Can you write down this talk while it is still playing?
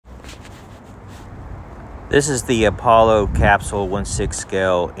This is the Apollo Capsule 1/6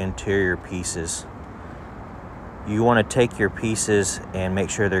 scale interior pieces. You want to take your pieces and make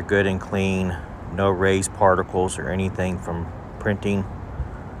sure they're good and clean, no raised particles or anything from printing.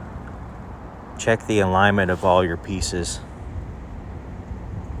 Check the alignment of all your pieces.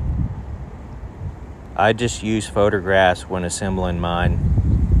 I just use photographs when assembling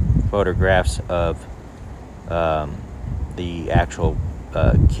mine, photographs of the actual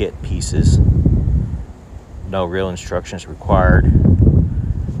kit pieces. No real instructions required.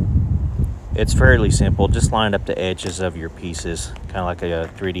 It's fairly simple. Just line up the edges of your pieces, kind of like a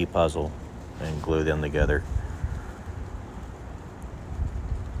 3D puzzle, and glue them together.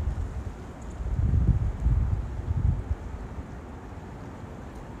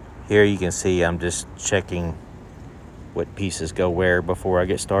 Here you can see I'm just checking what pieces go where before I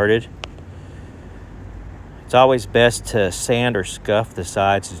get started. It's always best to sand or scuff the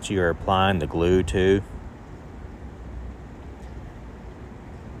sides that you are applying the glue to.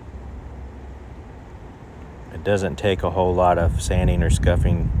 It doesn't take a whole lot of sanding or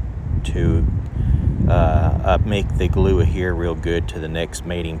scuffing to make the glue adhere real good to the next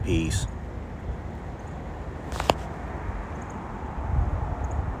mating piece.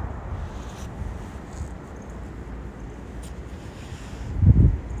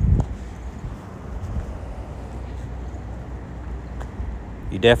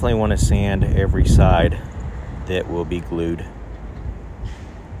 You definitely want to sand every side that will be glued.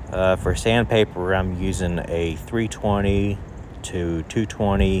 For sandpaper, I'm using a 320 to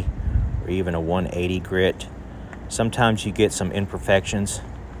 220 or even a 180 grit. Sometimes you get some imperfections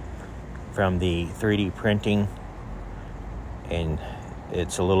from the 3D printing, and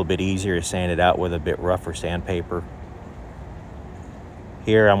it's a little bit easier to sand it out with a bit rougher sandpaper.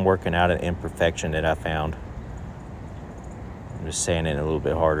 Here I'm working out an imperfection that I found. I'm just sanding it a little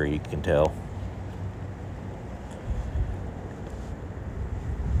bit harder, you can tell.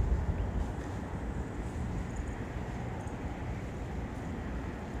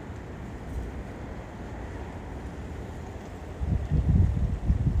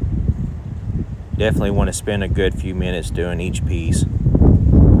 Definitely want to spend a good few minutes doing each piece.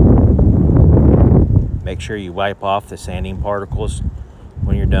 Make sure you wipe off the sanding particles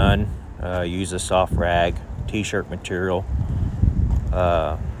when you're done. Use a soft rag, t-shirt material.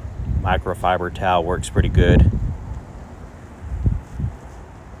 Microfiber towel works pretty good.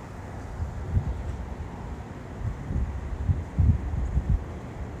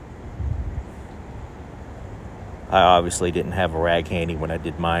 I obviously didn't have a rag handy when I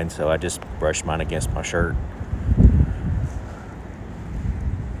did mine, so I just brushed mine against my shirt.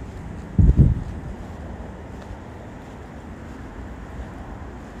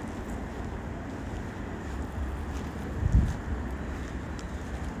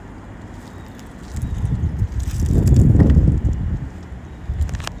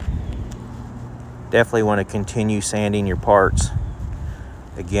 Definitely want to continue sanding your parts.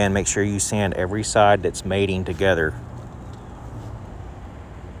 Again, make sure you sand every side that's mating together.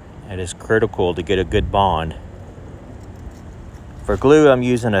 It is critical to get a good bond. For glue, I'm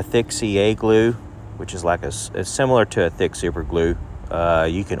using a thick CA glue, which is like it's similar to a thick super glue.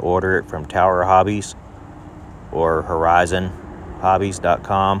 You can order it from Tower Hobbies or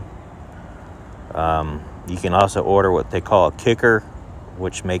horizonhobbies.com. You can also order what they call a kicker,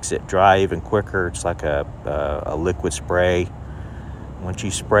 which makes it dry even quicker. It's like a liquid spray. Once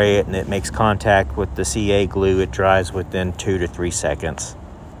you spray it and it makes contact with the CA glue, it dries within 2 to 3 seconds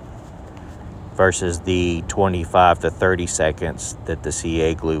versus the 25 to 30 seconds that the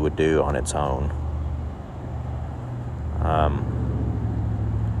CA glue would do on its own.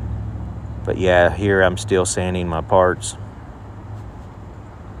 But yeah, here I'm still sanding my parts.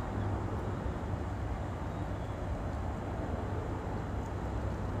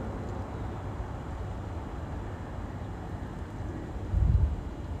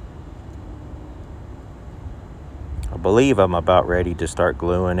 I believe I'm about ready to start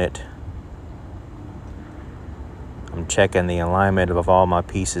gluing it. I'm checking the alignment of all my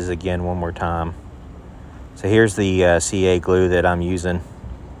pieces again one more time. So here's the CA glue that I'm using.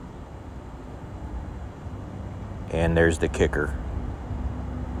 And there's the kicker.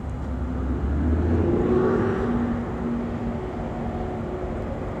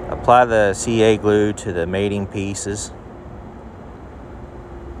 Apply the CA glue to the mating pieces.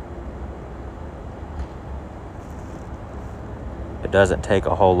 It doesn't take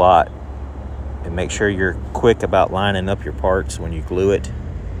a whole lot. And make sure you're quick about lining up your parts when you glue it.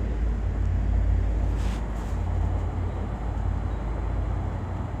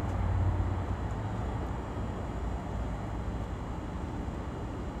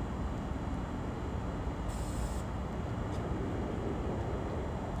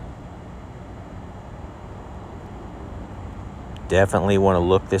 definitely want to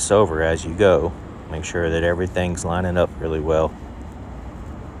look this over as you go. Make sure that everything's lining up really well.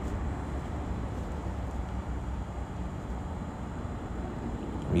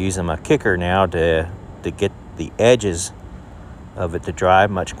 I'm using my kicker now to get the edges of it to dry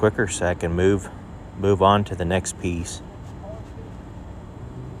much quicker so I can move on to the next piece.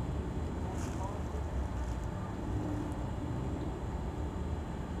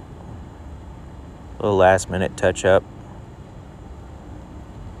 A little last minute touch up.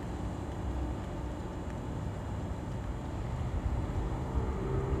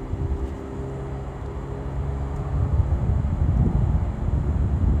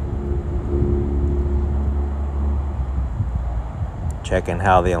 Checking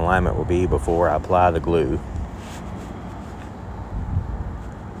how the alignment will be before I apply the glue.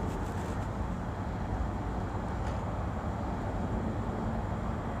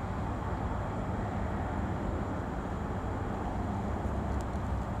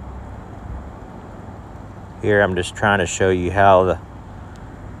 Here I'm just trying to show you how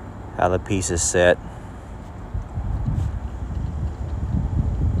the piece is set.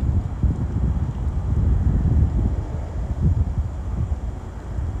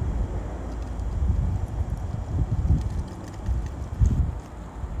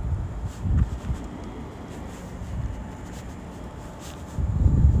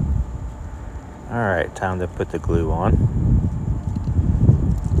 All right, time to put the glue on.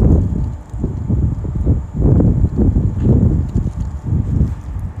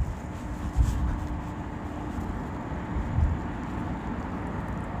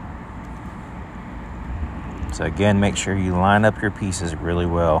 So again, make sure you line up your pieces really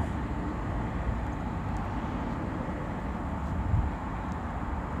well.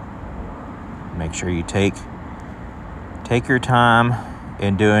 Make sure you take your time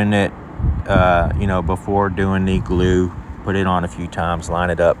in doing it, before doing the glue. Put it on a few times, line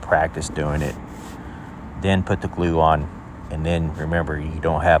it up, practice doing it. Then put the glue on, and then remember, you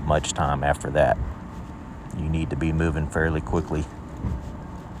don't have much time after that. You need to be moving fairly quickly.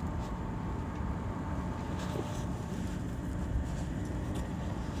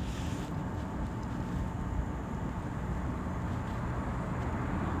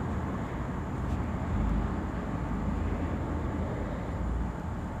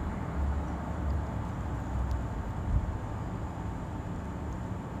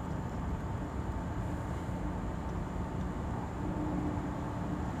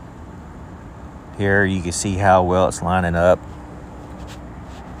 Here you can see how well it's lining up.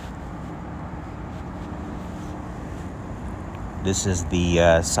 This is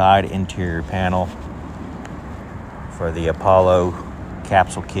the side interior panel for the Apollo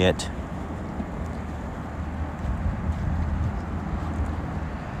capsule kit.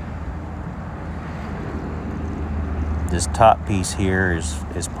 This top piece here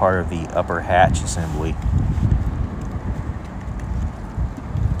is part of the upper hatch assembly.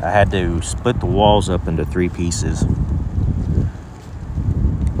 I had to split the walls up into 3 pieces.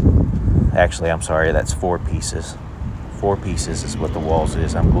 Actually, I'm sorry, that's 4 pieces. 4 pieces is what the walls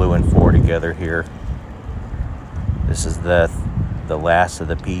is. I'm gluing 4 together here. This is the last of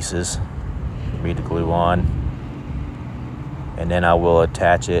the pieces for me to glue on. And then I will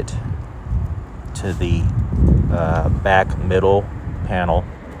attach it to the back middle panel.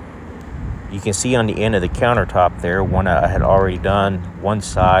 You can see on the end of the countertop there, one I had already done. One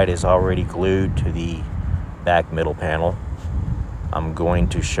side is already glued to the back middle panel. I'm going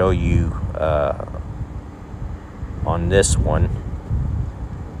to show you on this one.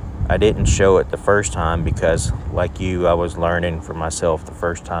 I didn't show it the first time because, like you, I was learning for myself the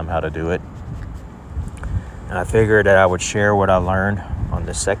first time how to do it. And I figured that I would share what I learned on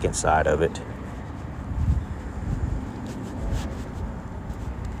the second side of it.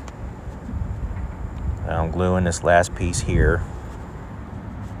 I'm gluing this last piece here,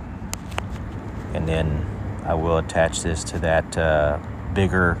 and then I will attach this to that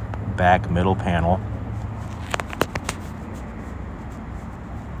bigger back middle panel.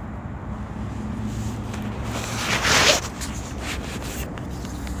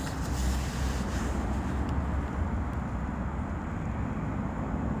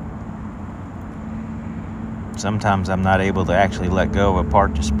 Sometimes I'm not able to actually let go of a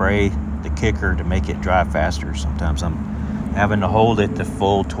part to spray the kicker to make it dry faster. Sometimes I'm having to hold it the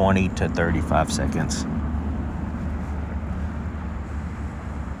full 20 to 35 seconds.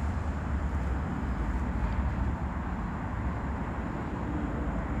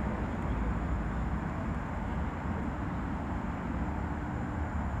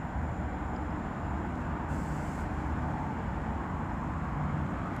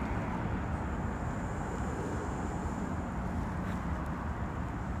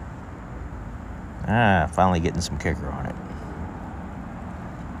 Finally getting some kicker on it.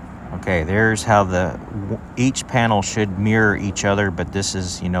 Okay, there's how each panel should mirror each other, but this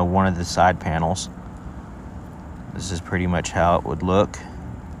is, one of the side panels. This is pretty much how it would look.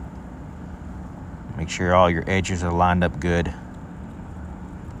 Make sure all your edges are lined up good.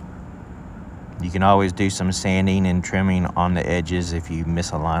 You can always do some sanding and trimming on the edges if you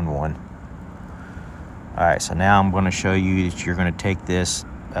misalign one. Alright, so now I'm going to show you that you're going to take this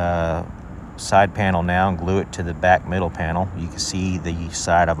side panel now and glue it to the back middle panel. You can see the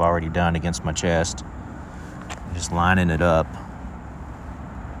side I've already done against my chest. Just lining it up.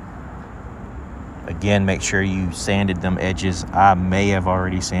 Again, make sure you sanded them edges. I may have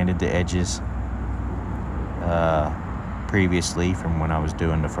already sanded the edges previously from when I was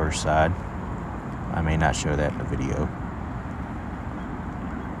doing the first side. I may not show that in the video.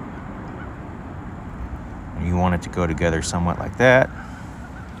 You want it to go together somewhat like that.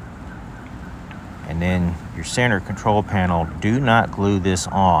 And then your center control panel, do not glue this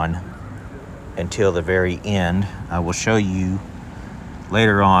on until the very end. I will show you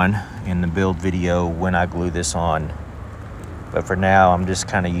later on in the build video when I glue this on. But for now, I'm just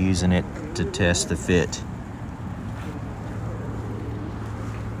kind of using it to test the fit.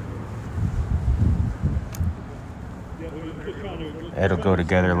 It'll go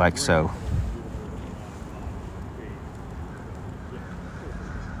together like so.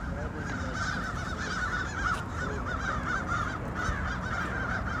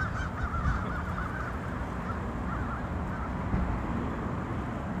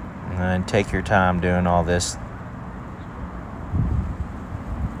 And take your time doing all this.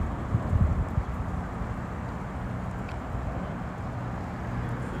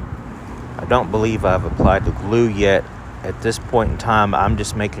 I don't believe I've applied the glue yet. At this point in time, I'm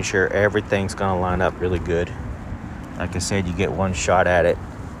just making sure everything's going to line up really good. Like I said, you get one shot at it.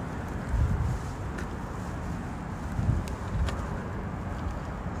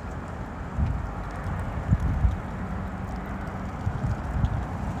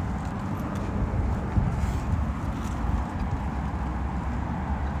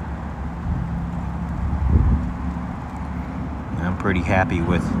 I'm pretty happy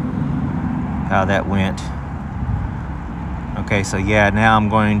with how that went. Okay, so yeah, now I'm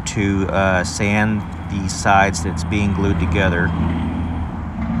going to sand the sides that's being glued together.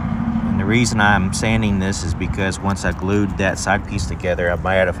 And the reason I'm sanding this is because once I glued that side piece together, I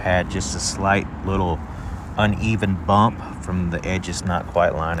might have had just a slight little uneven bump from the edges not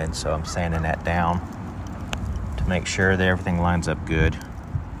quite lining, so I'm sanding that down to make sure that everything lines up good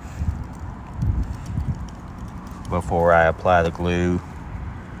before I apply the glue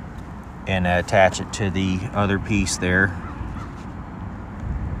and attach it to the other piece there.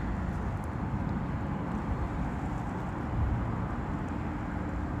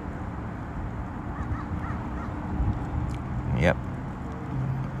 Yep,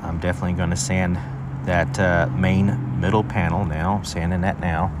 I'm definitely going to sand that main middle panel now. I'm sanding that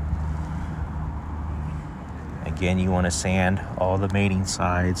now. Again, you want to sand all the mating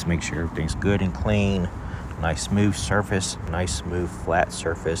sides, make sure everything's good and clean. Nice smooth surface, nice smooth flat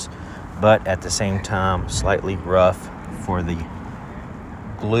surface, but at the same time slightly rough for the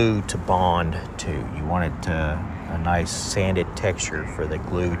glue to bond to. You want it a nice sanded texture for the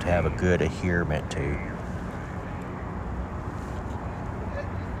glue to have a good adherence to.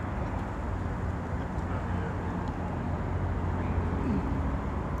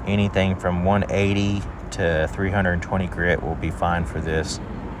 Anything from 180 to 320 grit will be fine for this.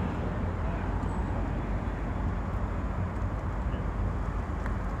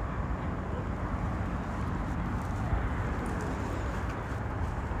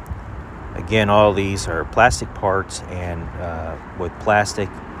 Again, all these are plastic parts, and with plastic,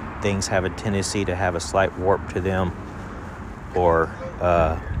 things have a tendency to have a slight warp to them or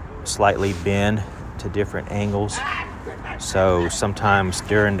slightly bend to different angles. So sometimes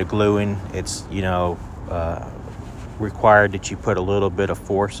during the gluing, it's, required that you put a little bit of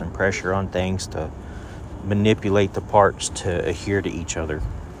force and pressure on things to manipulate the parts to adhere to each other.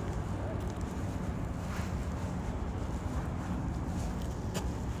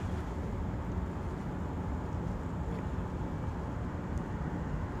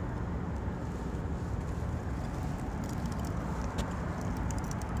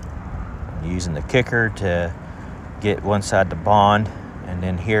 Using the kicker to get one side to bond, and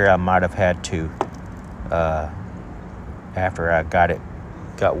then here I might have had to after I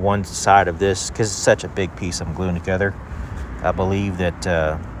got one side of this, because it's such a big piece I'm gluing together, I believe that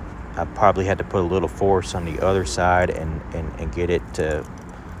I probably had to put a little force on the other side and get it to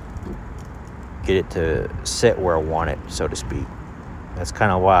sit where I want it, so to speak. That's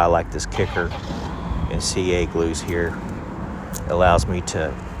kind of why I like this kicker. and CA glues here. It allows me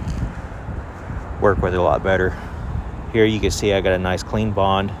to work with it a lot better. Here you can see I got a nice clean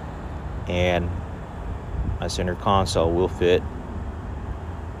bond, and my center console will fit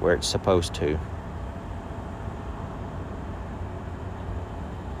where it's supposed to.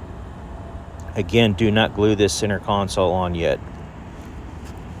 Again, do not glue this center console on yet.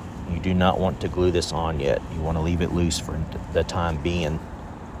 You do not want to glue this on yet. You want to leave it loose for the time being.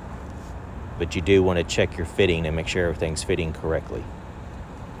 But you do want to check your fitting and make sure everything's fitting correctly.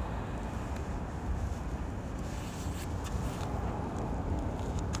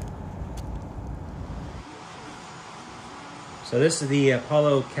 So this is the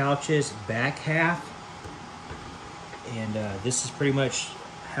Apollo couch's back half, and this is pretty much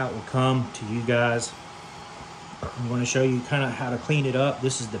how it will come to you guys. I'm going to show you kind of how to clean it up.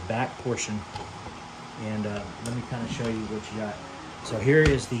 This is the back portion, and let me kind of show you what you got. So here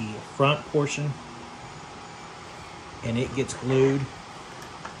is the front portion, and it gets glued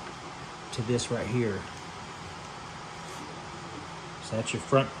to this right here. So that's your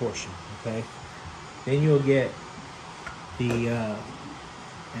front portion, okay? Then you'll get the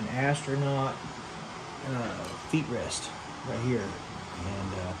an astronaut feet rest right here,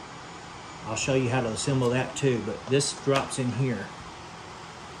 and I'll show you how to assemble that too, but this drops in here.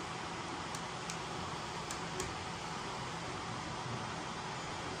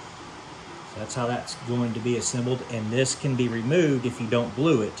 So that's how that's going to be assembled, and this can be removed if you don't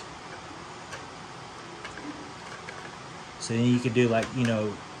glue it. So then you could do, like, you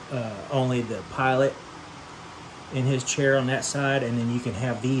know, only the pilot in his chair on that side, and then you can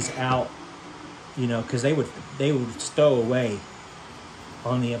have these out, you know, because they would stow away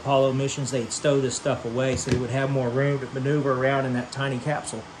on the Apollo missions. They'd stow this stuff away so they would have more room to maneuver around in that tiny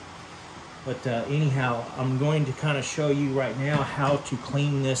capsule. But anyhow, I'm going to kind of show you right now how to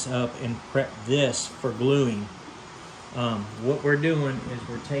clean this up and prep this for gluing. What we're doing is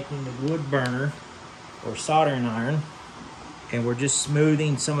we're taking the wood burner or soldering iron, and we're just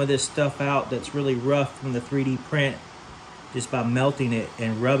smoothing some of this stuff out that's really rough from the 3D print, just by melting it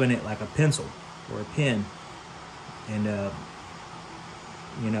and rubbing it like a pencil or a pen. And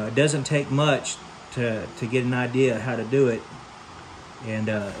you know, it doesn't take much to get an idea how to do it, and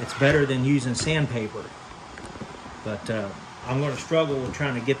it's better than using sandpaper. But I'm going to struggle with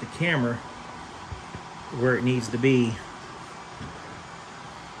trying to get the camera where it needs to be.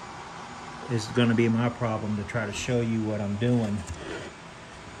 This is going to be my problem, to try to show you what I'm doing.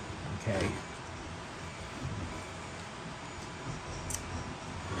 Okay.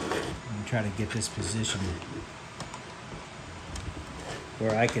 Let me try to get this positioned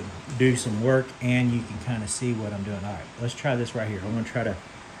where I can do some work and you can kind of see what I'm doing. All right, let's try this right here. I'm going to try to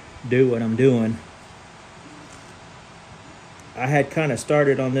do what I'm doing. I had kind of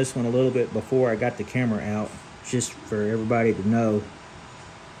started on this one a little bit before I got the camera out, just for everybody to know.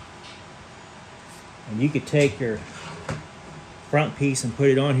 And you could take your front piece and put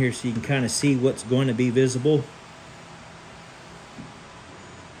it on here so you can kind of see what's going to be visible.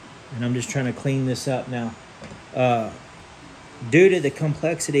 And I'm just trying to clean this up now. Due to the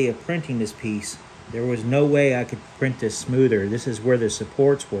complexity of printing this piece, there was no way I could print this smoother. This is where the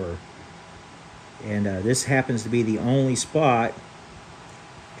supports were. And this happens to be the only spot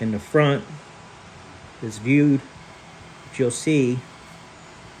in the front that's viewed, that you'll see.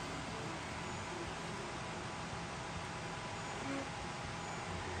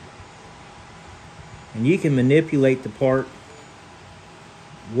 And you can manipulate the part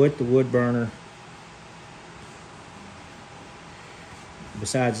with the wood burner.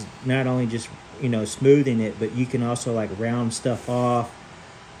 Besides not only just, you know, smoothing it, but you can also like round stuff off.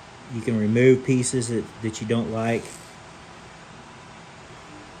 You can remove pieces that you don't like.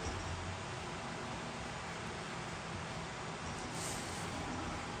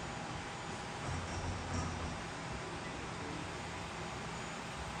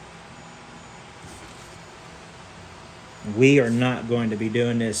 We are not going to be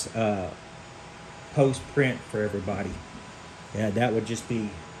doing this post-print for everybody. Yeah, that would just be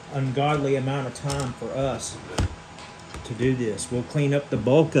ungodly amount of time for us to do this. We'll clean up the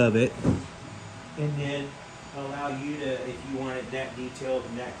bulk of it and then allow you to, if you want it that detailed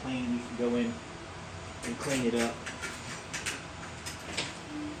and that clean, you can go in and clean it up.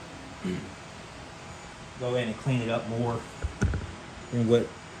 Go in and clean it up more than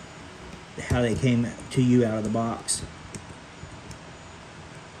how they came to you out of the box.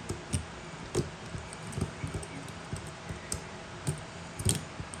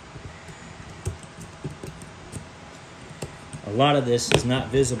 A lot of this is not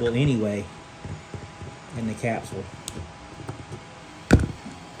visible anyway in the capsule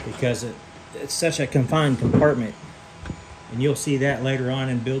because it's such a confined compartment, and you'll see that later on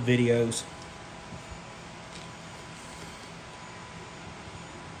in build videos.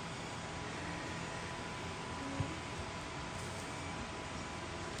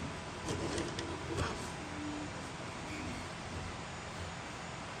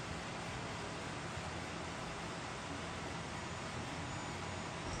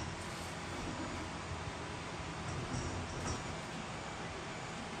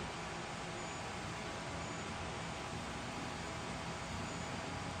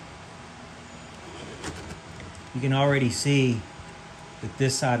 You can already see that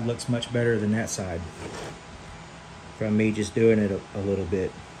this side looks much better than that side from me just doing it a little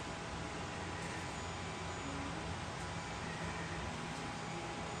bit.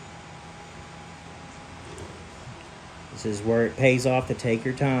 This is where it pays off to take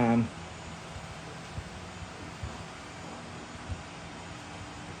your time.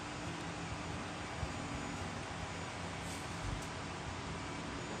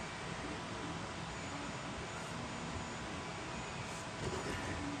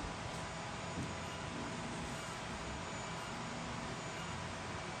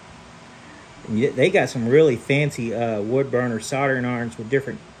 They got some really fancy wood burner soldering irons with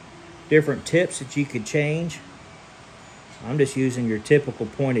different tips that you could change. I'm just using your typical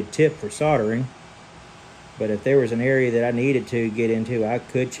pointed tip for soldering, but if there was an area that I needed to get into, I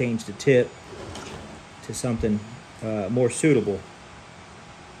could change the tip to something more suitable.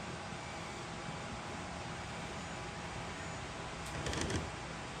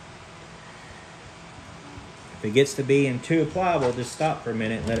 If it gets to being too pliable, just stop for a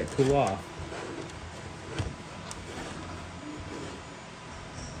minute and let it cool off.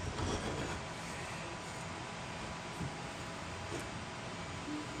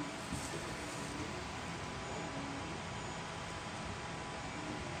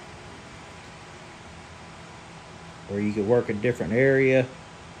 Or you could work a different area.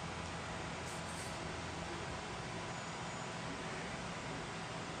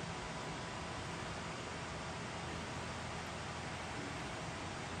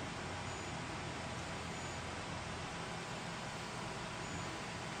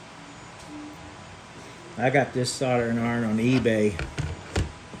 I got this soldering iron on eBay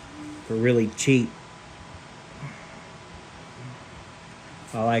for really cheap.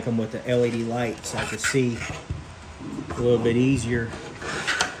 I like them with the LED lights. I can see a little bit easier.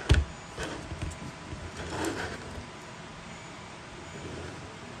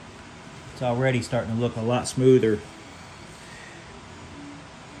 It's already starting to look a lot smoother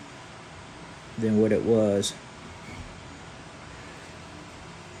than what it was.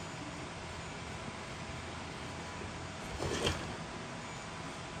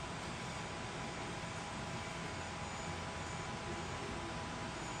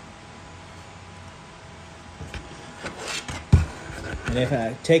 And if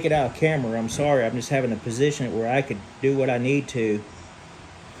I take it out of camera, I'm sorry, I'm just having to position it where I could do what I need to.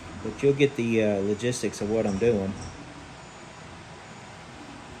 But you'll get the logistics of what I'm doing.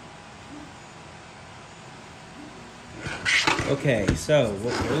 Okay, so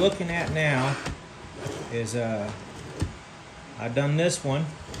what we're looking at now is I've done this one.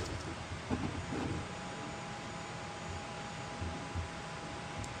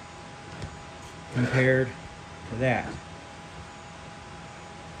 Compared to that.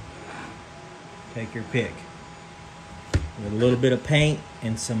 Take your pick. With a little bit of paint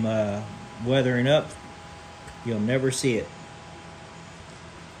and some weathering up, you'll never see it.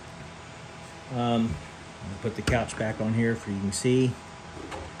 I'll put the couch back on here for you can see.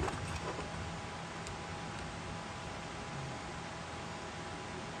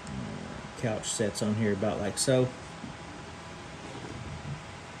 Couch sets on here about like so.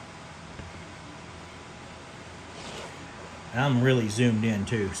 I'm really zoomed in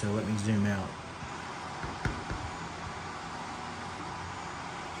too, so let me zoom out.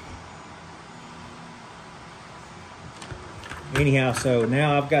 Anyhow, so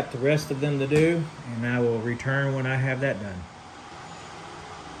now I've got the rest of them to do, and I will return when I have that done.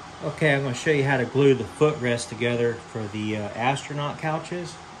 Okay, I'm going to show you how to glue the footrest together for the astronaut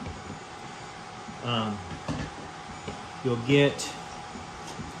couches. You'll get,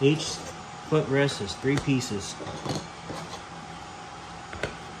 each footrest is 3 pieces.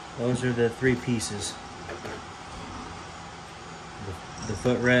 Those are the 3 pieces. The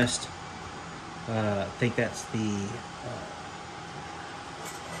footrest, I think that's the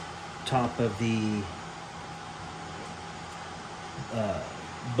top of the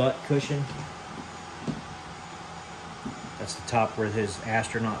butt cushion. That's the top where his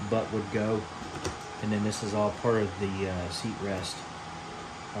astronaut butt would go. And then this is all part of the seat rest.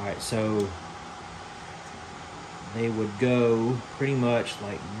 Alright, so they would go pretty much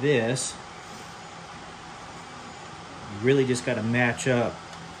like this. You really just got to match up.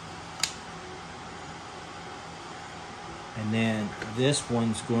 And then this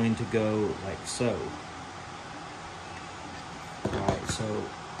one's going to go like so. Alright, so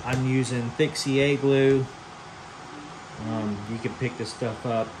I'm using thick CA glue. You can pick this stuff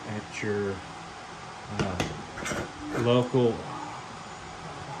up at your local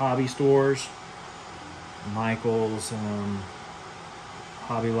hobby stores, Michael's,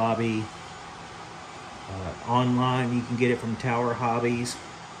 Hobby Lobby. Online, you can get it from Tower Hobbies.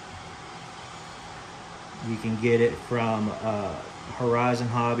 You can get it from Horizon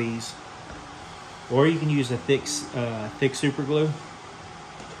Hobbies, or you can use a thick super glue.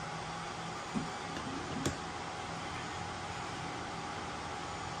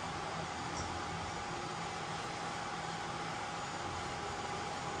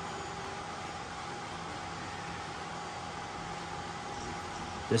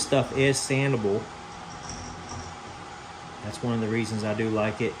 This stuff is sandable. That's one of the reasons I do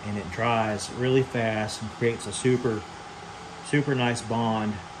like it, and it dries really fast and creates a super nice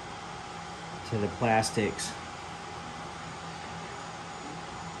bond to the plastics.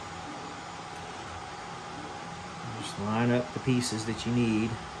 Just line up the pieces that you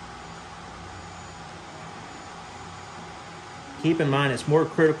need. Keep in mind, it's more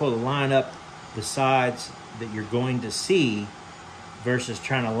critical to line up the sides that you're going to see versus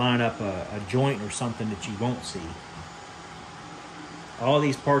trying to line up a joint or something that you won't see. All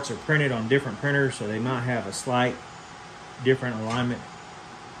these parts are printed on different printers, so they might have a slight different alignment.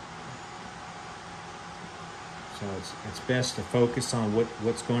 So it's best to focus on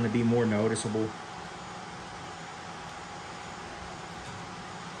what's going to be more noticeable.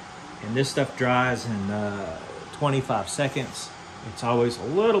 And this stuff dries in 25 seconds. It's always a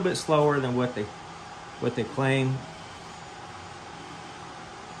little bit slower than what they claim.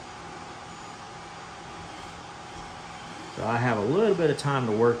 So I have a little bit of time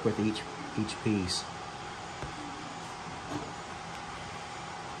to work with each piece.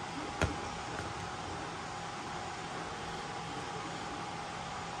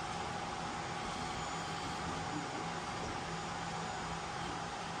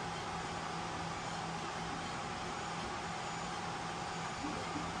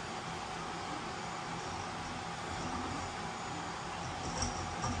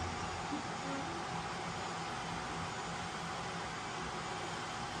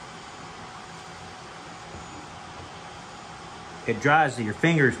 It dries to your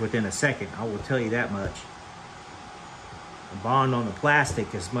fingers within a second, I will tell you that much. The bond on the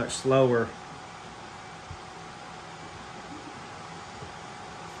plastic is much slower.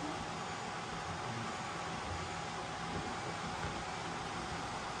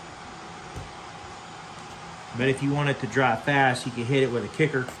 But if you want it to dry fast, you can hit it with a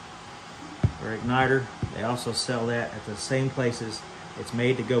kicker or igniter. They also sell that at the same places. It's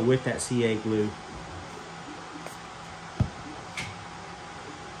made to go with that CA glue.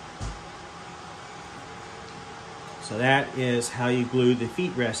 So that is how you glue the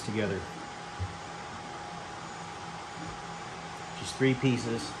feet rest together. Just 3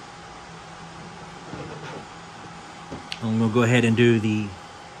 pieces. I'm gonna go ahead and do the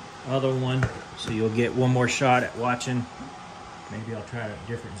other one so you'll get one more shot at watching. Maybe I'll try a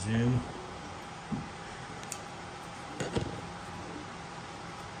different zoom.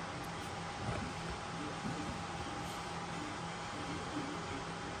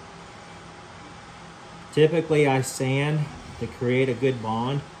 Typically I sand to create a good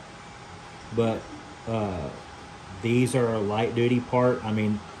bond, but these are a light duty part. I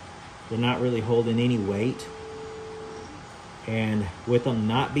mean, they're not really holding any weight. And with them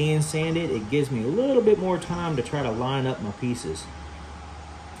not being sanded, it gives me a little bit more time to try to line up my pieces.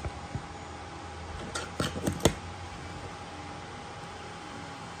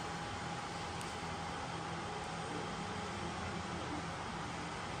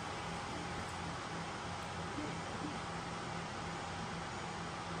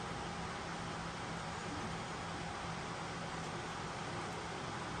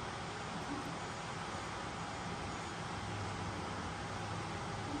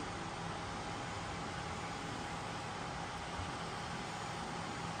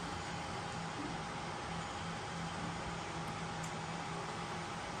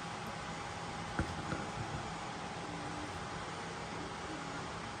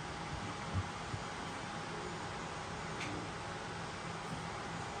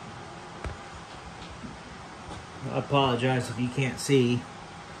 I apologize if you can't see.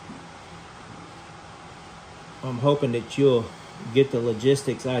 I'm hoping that you'll get the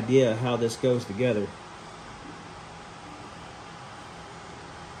logistics idea of how this goes together.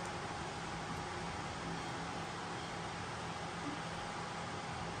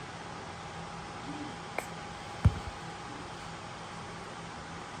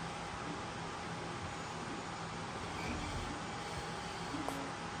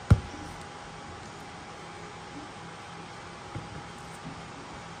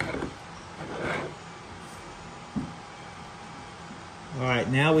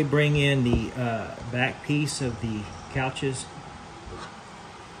 now we bring in the back piece of the couches.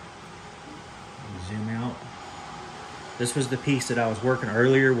 Zoom out. This was the piece that I was working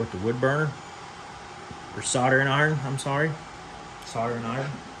earlier with the wood burner, or soldering iron, I'm sorry. Soldering iron.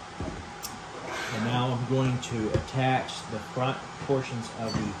 And now I'm going to attach the front portions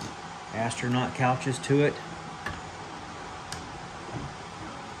of the astronaut couches to it.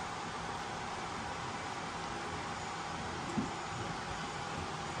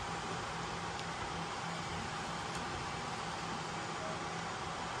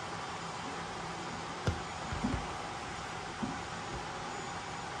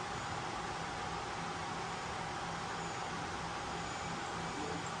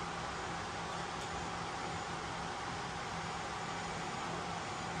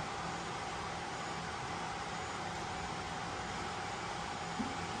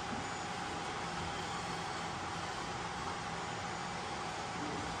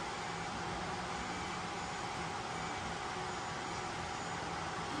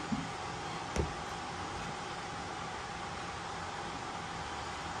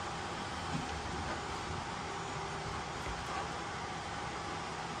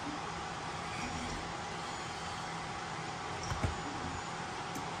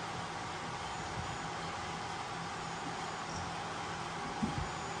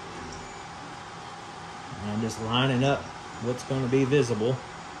 I'm just lining up what's going to be visible.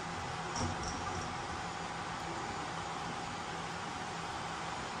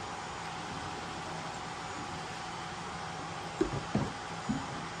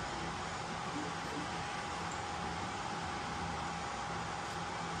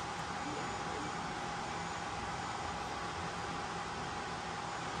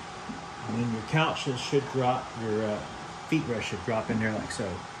 And then your couches should drop, your feet rest should drop in there like so.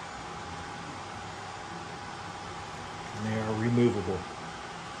 And they are removable.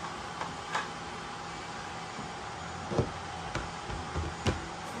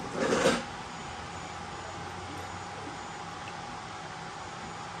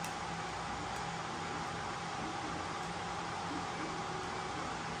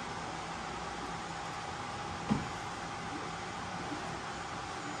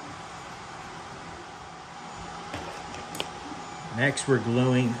 Next, we're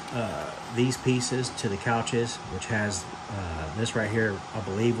gluing these pieces to the couches, which has this right here, I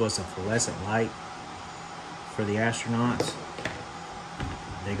believe was a fluorescent light for the astronauts.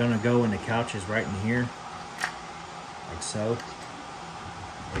 They're gonna go in the couches right in here, like so.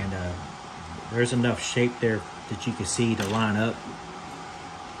 And there's enough shape there that you can see to line up.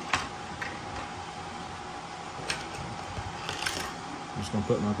 I'm just gonna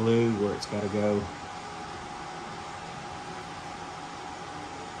put my glue where it's gotta go.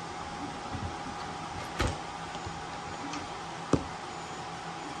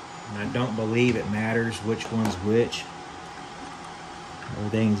 I don't believe it matters which one's which.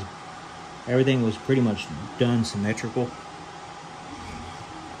 Everything was pretty much done symmetrical.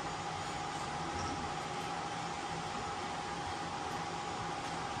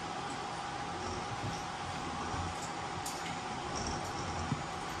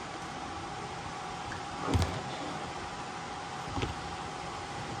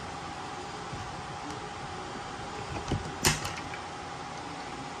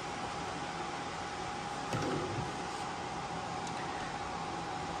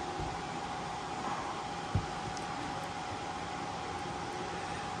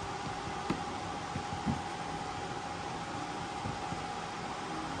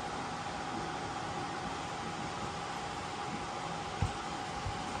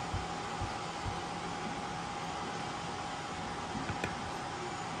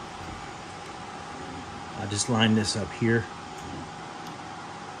 I just lined this up here,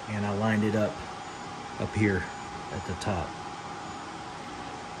 and I lined it up here at the top.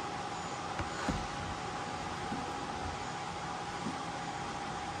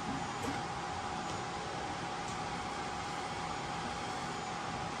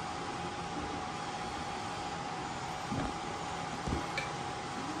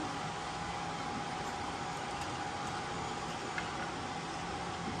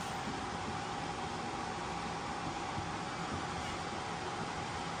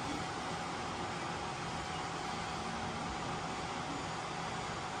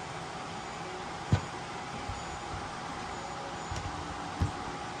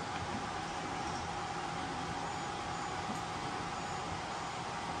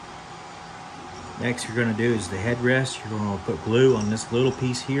 Next you're going to do is the headrest. You're going to put glue on this little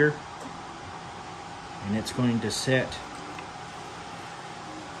piece here, and it's going to set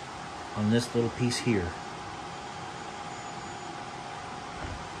on this little piece here.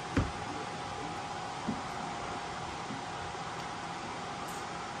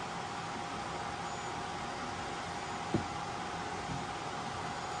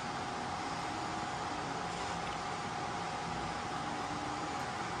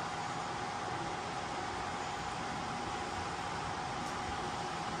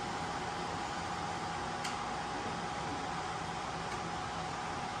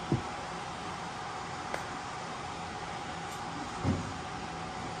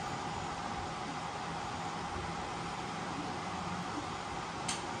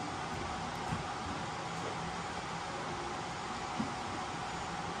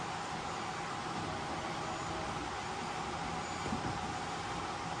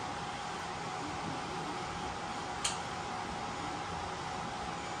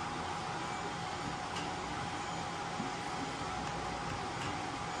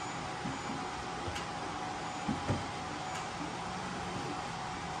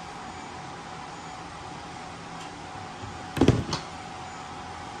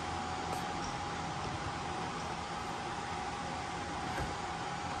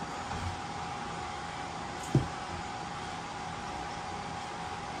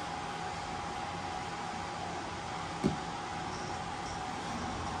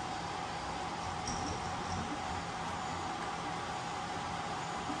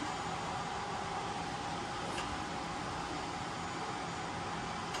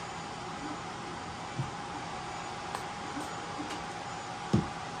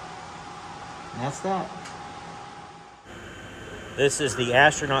 that's that. This is the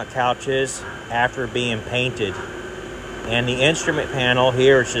astronaut couches after being painted. And the instrument panel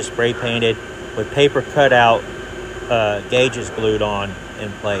here is just spray painted with paper cutout gauges glued on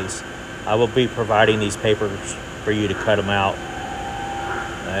in place. I will be providing these papers for you to cut them out.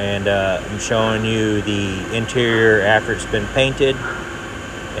 And I'm showing you the interior after it's been painted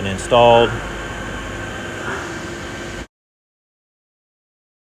and installed.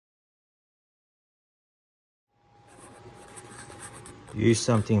 Use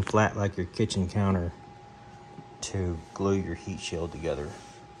something flat like your kitchen counter to glue your heat shield together.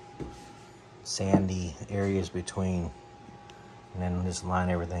 Sand the areas between, and then just line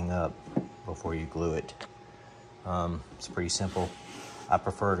everything up before you glue it. It's pretty simple. I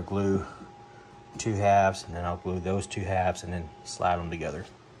prefer to glue 2 halves, and then I'll glue those 2 halves and then slide them together.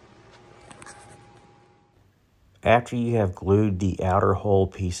 After you have glued the outer hole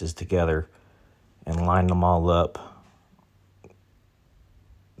pieces together and lined them all up,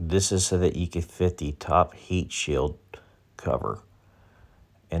 this is so that you can fit the top heat shield cover.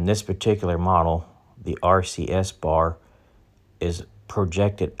 In this particular model, the RCS bar is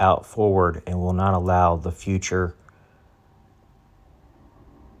projected out forward and will not allow the future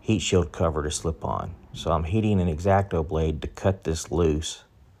heat shield cover to slip on. So I'm heating an X-Acto blade to cut this loose.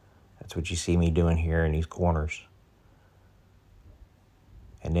 That's what you see me doing here in these corners.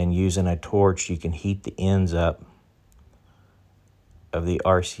 And then using a torch, you can heat the ends up of the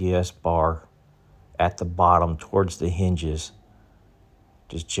RCS bar at the bottom towards the hinges.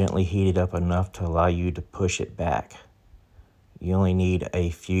 Just gently heat it up enough to allow you to push it back. You only need a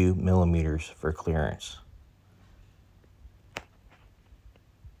few millimeters for clearance.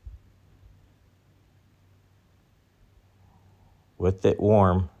 With it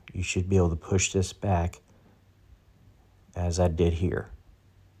warm, you should be able to push this back as I did here.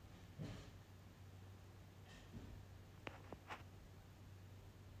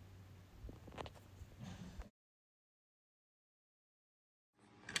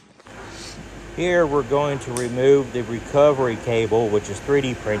 Here we're going to remove the recovery cable, which is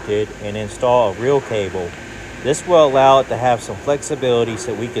 3D printed, and install a real cable. This will allow it to have some flexibility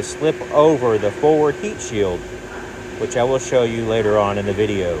so we can slip over the forward heat shield, which I will show you later on in the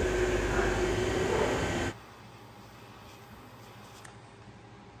video.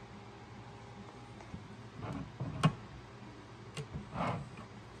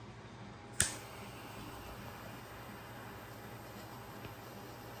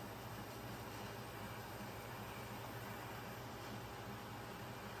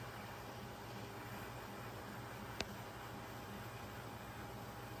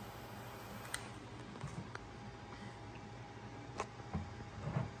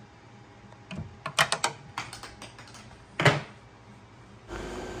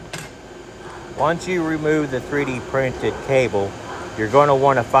 Once you remove the 3D printed cable, you're going to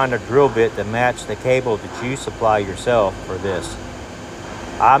want to find a drill bit to match the cable that you supply yourself for this.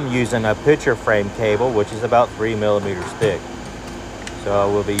 I'm using a picture frame cable, which is about 3 millimeters thick. So I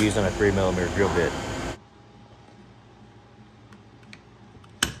will be using a 3 millimeter drill bit.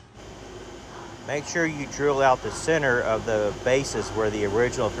 Make sure you drill out the center of the bases where the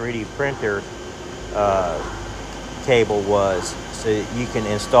original 3D printer cable was, so that you can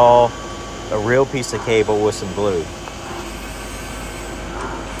install a real piece of cable with some glue.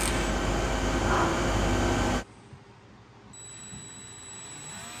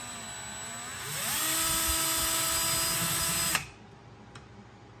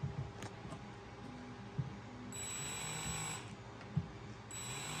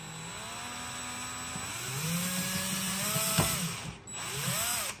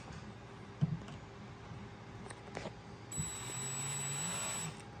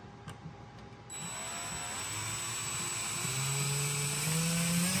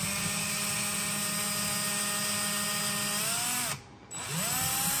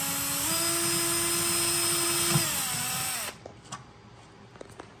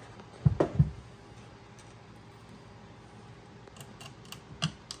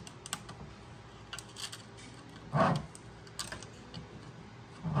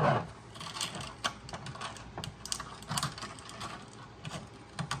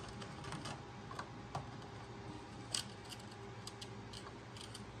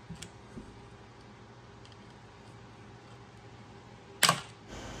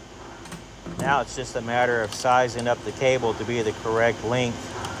 Now it's just a matter of sizing up the cable to be the correct length.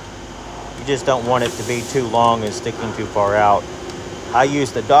 You just don't want it to be too long and sticking too far out. I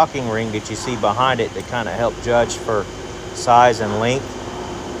use the docking ring that you see behind it to kind of help judge for size and length.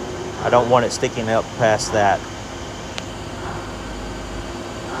 I don't want it sticking up past that.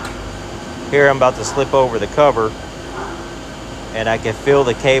 Here I'm about to slip over the cover, and I can feel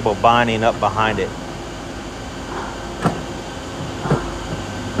the cable binding up behind it.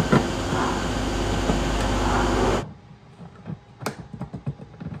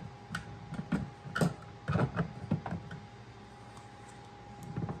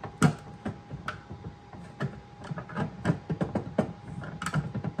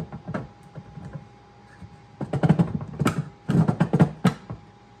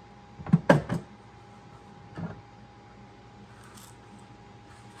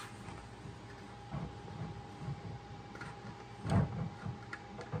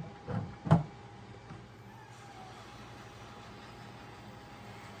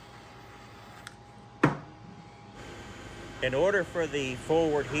 In order for the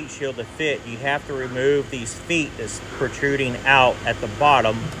forward heat shield to fit, you have to remove these feet that's protruding out at the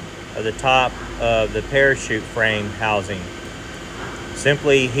bottom of the top of the parachute frame housing.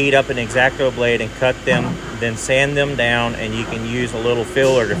 Simply heat up an X-Acto blade and cut them, then sand them down, and you can use a little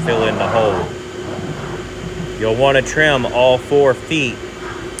filler to fill in the hole. You'll want to trim all 4 feet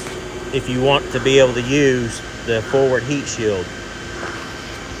if you want to be able to use the forward heat shield.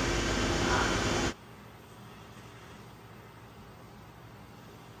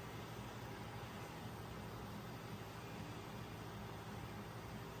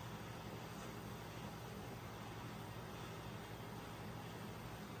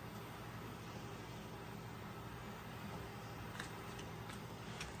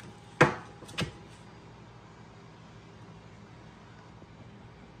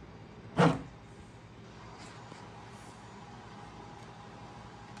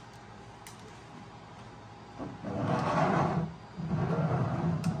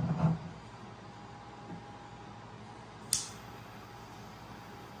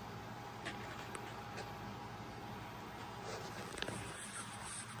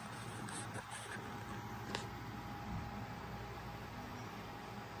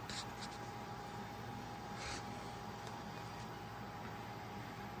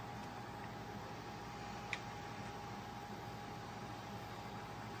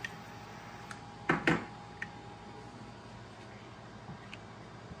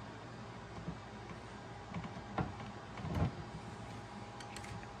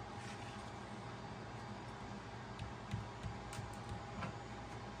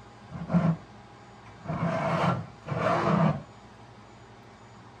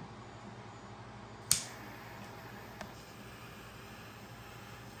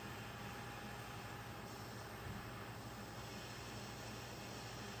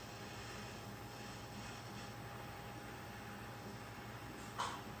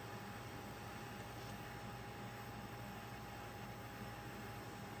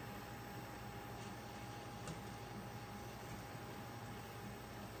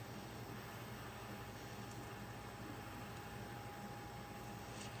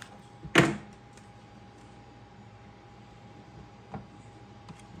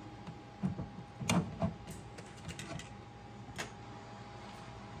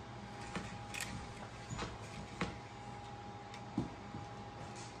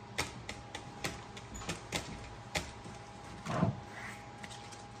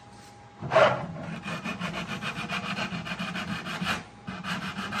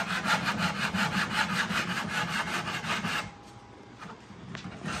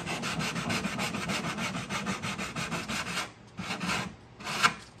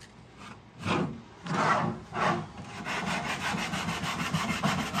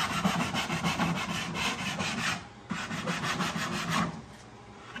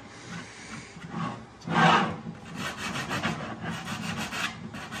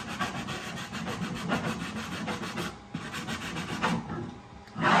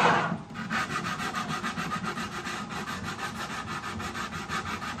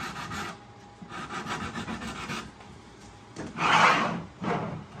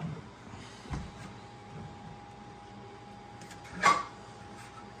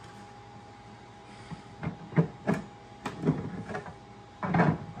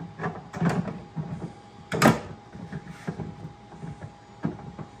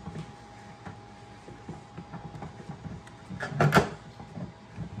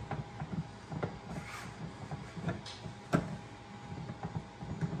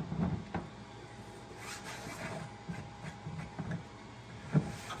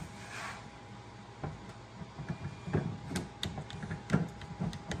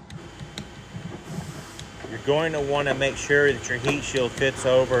 You're going to want to make sure that your heat shield fits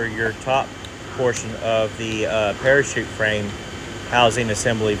over your top portion of the parachute frame housing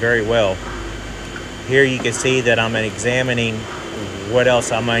assembly very well. Here you can see that I'm examining what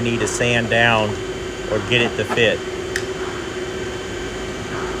else I might need to sand down or get it to fit.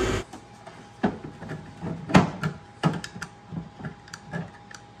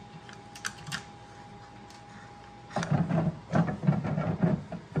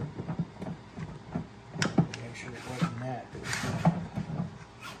 Make sure it wasn't that.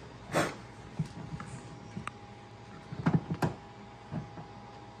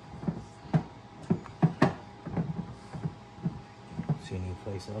 See any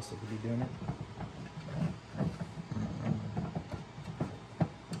place else that could be doing it?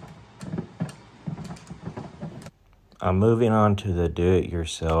 I'm moving on to the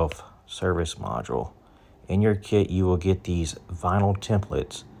do-it-yourself service module. In your kit, you will get these vinyl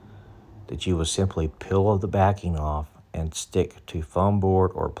templates that you will simply peel the backing off and stick to foam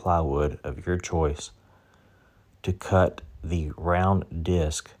board or plywood of your choice to cut the round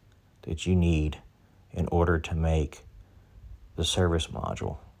disc that you need in order to make the service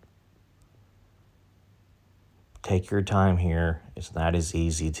module. Take your time here. It's not as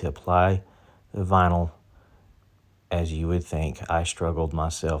easy to apply the vinyl as you would think. I struggled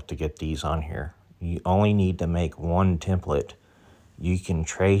myself to get these on here. You only need to make one template. You can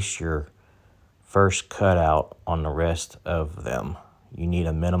trace your first cutout on the rest of them. You need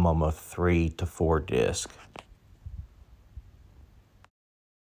a minimum of 3 to 4 discs.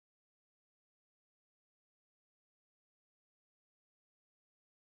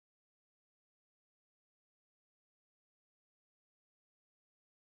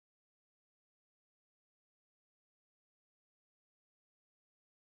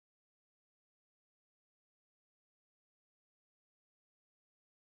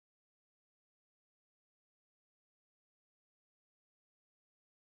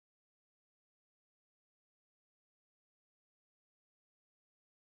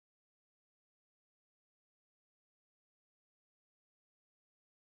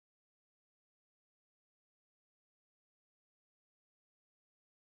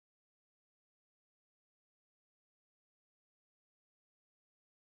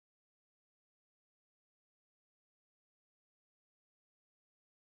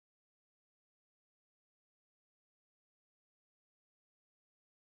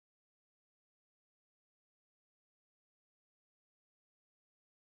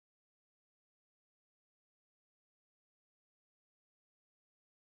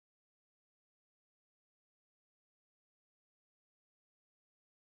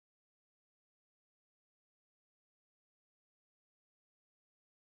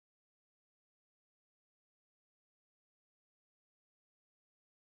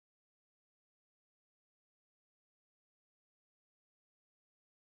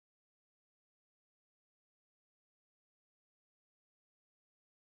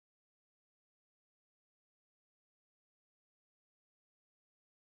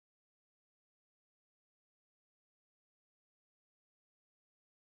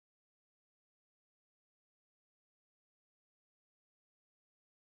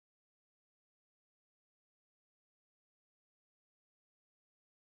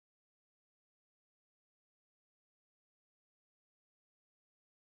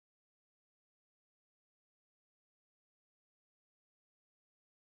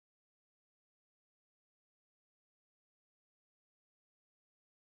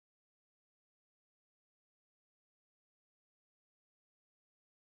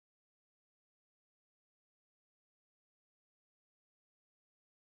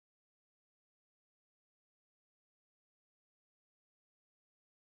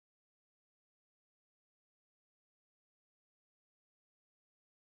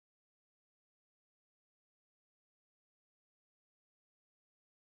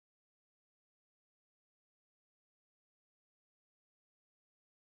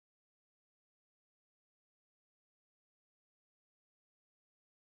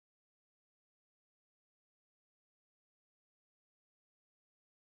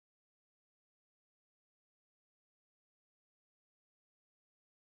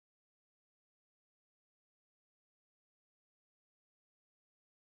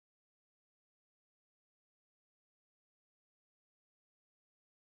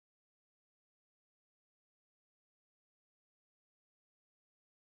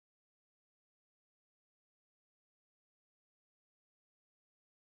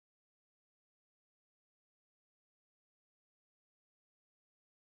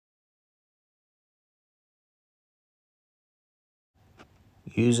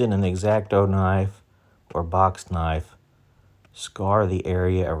 Using an X-Acto knife or box knife, scar the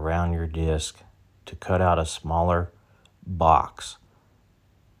area around your disc to cut out a smaller box,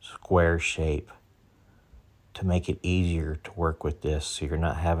 square shape, to make it easier to work with this, so you're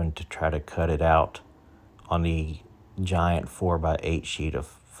not having to try to cut it out on the giant 4x8 sheet of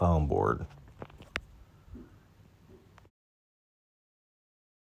foam board.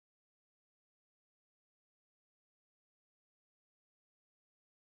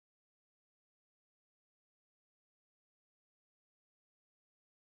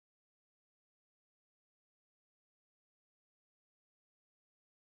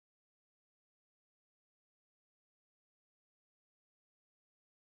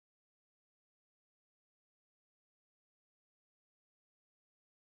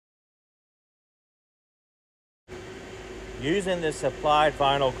 Using the supplied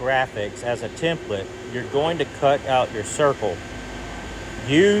vinyl graphics as a template, you're going to cut out your circle.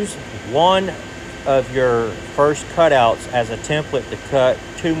 Use one of your first cutouts as a template to cut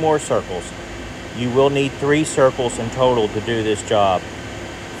 2 more circles. You will need 3 circles in total to do this job.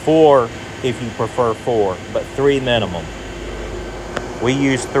 4 if you prefer 4, but 3 minimum. We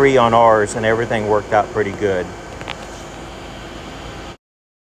used 3 on ours and everything worked out pretty good.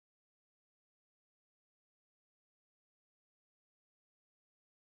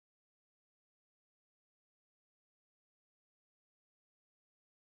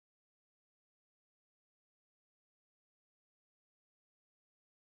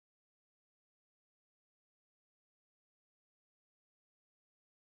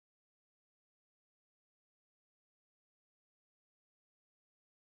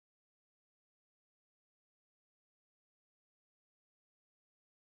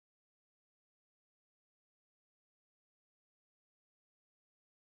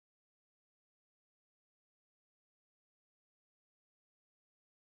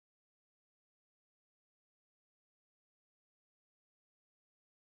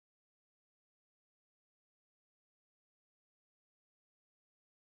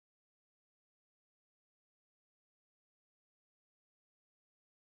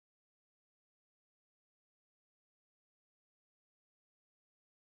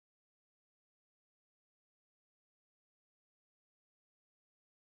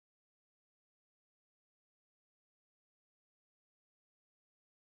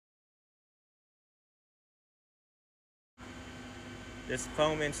 This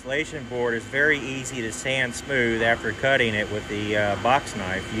foam insulation board is very easy to sand smooth after cutting it with the box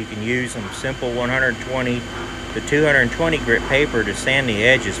knife. You can use some simple 120 to 220 grit paper to sand the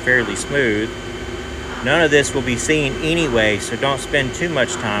edges fairly smooth. None of this will be seen anyway, so don't spend too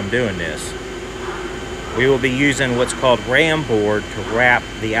much time doing this. We will be using what's called ram board to wrap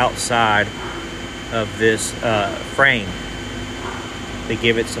the outside of this frame to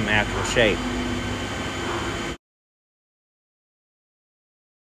give it some actual shape.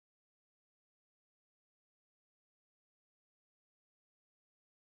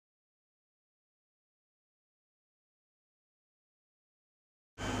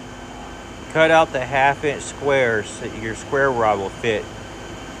 Cut out the 1/2-inch squares that your square rod will fit.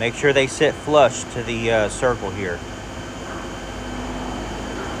 Make sure they sit flush to the circle here.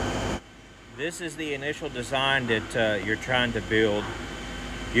 This is the initial design that you're trying to build,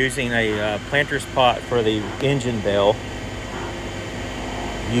 using a planter's pot for the engine bell.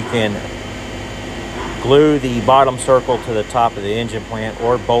 You can glue the bottom circle to the top of the engine plant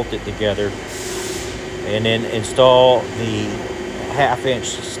or bolt it together, and then install the 1/2-inch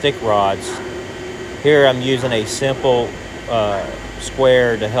stick rods. Here I'm using a simple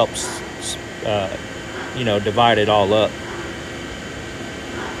square to help divide it all up.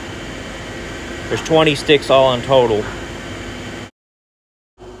 There's 20 sticks all in total.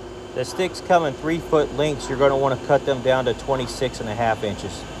 The sticks come in 3-foot lengths. You're going to want to cut them down to 26.5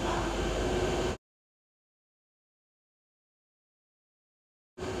 inches.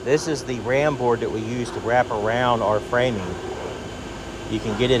 This is the ram board that we use to wrap around our framing. You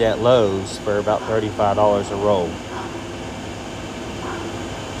can get it at Lowe's for about $35 a roll.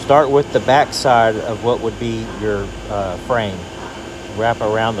 Start with the back side of what would be your frame. Wrap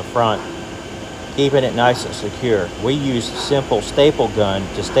around the front, keeping it nice and secure. We use a simple staple gun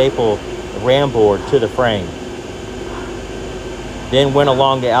to staple the ram board to the frame. Then went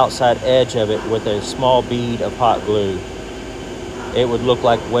along the outside edge of it with a small bead of hot glue. It would look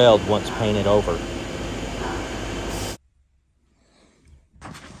like weld once painted over.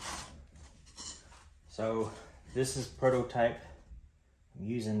 So this is prototype. I'm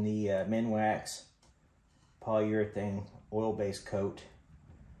using the Minwax polyurethane oil-based coat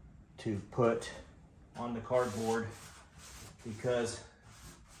to put on the cardboard, because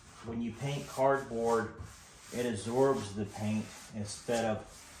when you paint cardboard, it absorbs the paint instead of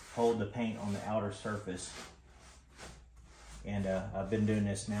hold the paint on the outer surface. And I've been doing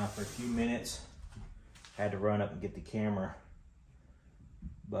this now for a few minutes. Had to run up and get the camera.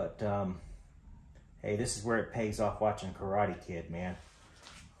 But hey, this is where it pays off watching Karate Kid, man.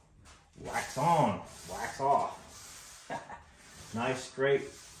 Wax on, wax off. Nice, straight,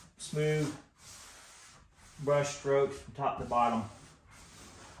 smooth brush strokes from top to bottom.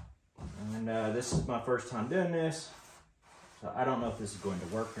 And this is my first time doing this, so I don't know if this is going to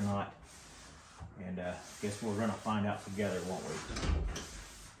work or not. And guess we're gonna find out together, won't we?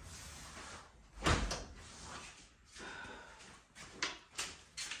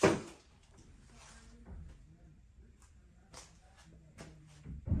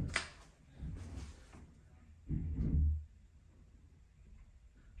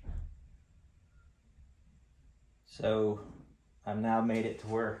 So I've now made it to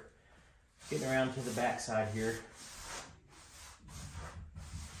where, getting around to the back side here.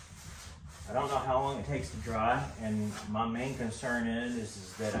 I don't know how long it takes to dry, and my main concern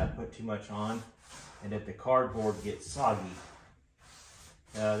is that I put too much on and that the cardboard gets soggy.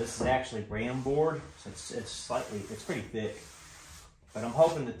 This is actually ram board, so it's pretty thick. But I'm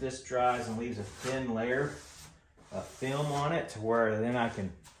hoping that this dries and leaves a thin layer of film on it to where then I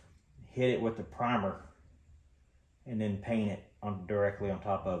can hit it with the primer and then paint it directly on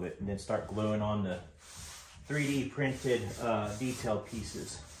top of it, and then start gluing on the 3D printed detailed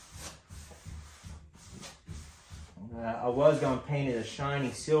pieces. I was going to paint it a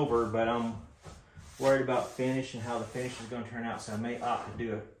shiny silver, but I'm worried about finish and how the finish is going to turn out, so I may opt to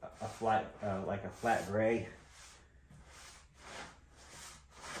do a flat, like a flat gray.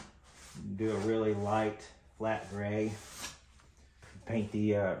 Do a really light flat gray. Paint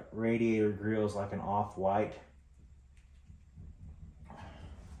the radiator grills like an off-white.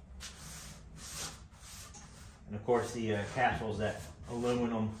 And of course the capsule's that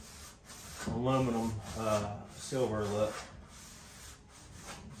aluminum silver look.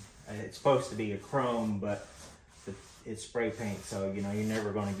 It's supposed to be a chrome, but it's spray paint, so you know you're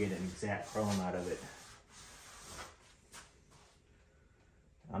never going to get an exact chrome out of it.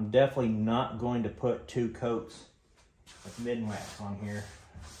 I'm definitely not going to put 2 coats of Minwax on here.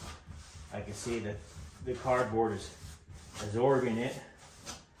 I can see that the cardboard is absorbing it.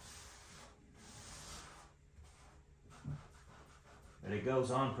 But it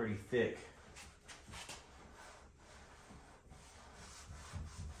goes on pretty thick.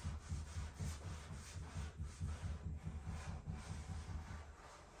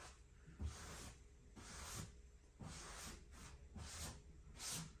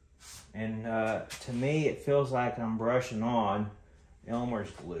 And to me, it feels like I'm brushing on Elmer's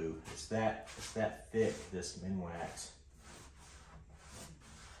glue. It's that thick, this Minwax.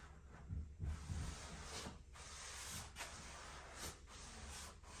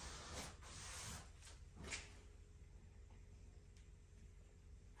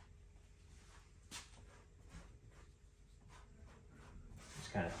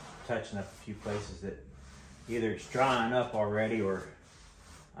 Just kind of touching up a few places that either it's drying up already or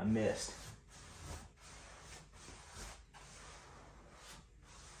I missed.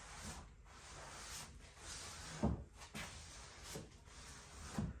 All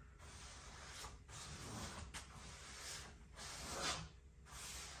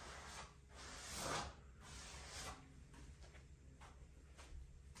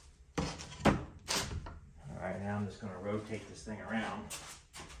right, now I'm just going to rotate this thing around.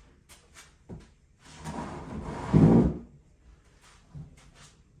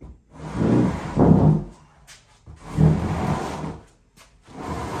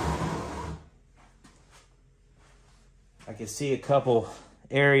 I can see a couple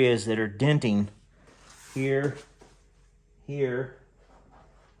areas that are denting here,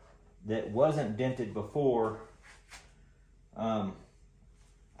 that wasn't dented before. I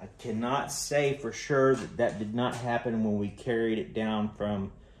cannot say for sure that that did not happen when we carried it down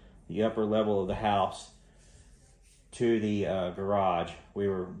from the upper level of the house to the garage. We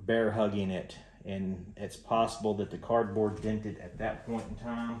were bear hugging it, and it's possible that the cardboard dented at that point in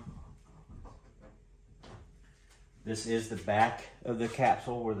time. This is the back of the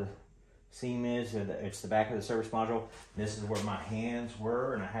capsule where the seam is. It's the back of the service module. This is where my hands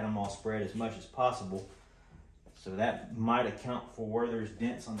were, and I had them all spread as much as possible. So that might account for where there's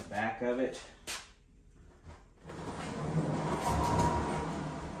dents on the back of it.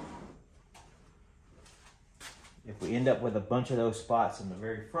 If we end up with a bunch of those spots in the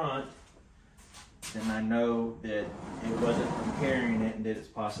very front, then I know that it wasn't from carrying it and that it's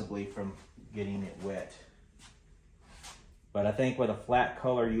possibly from getting it wet. But I think with a flat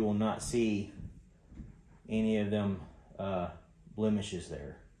color, you will not see any of them blemishes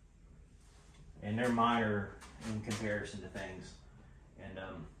there. And they're minor in comparison to things. And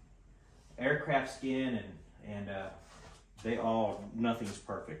aircraft skin, and they all, nothing's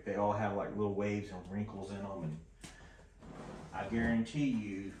perfect. They all have like little waves and wrinkles in them, and I guarantee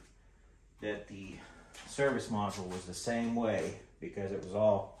you that the service module was the same way, because it was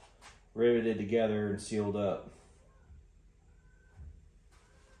all riveted together and sealed up.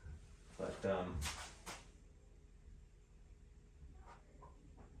 But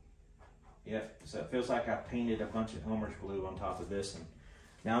yep, so it feels like I painted a bunch of Elmer's glue on top of this, and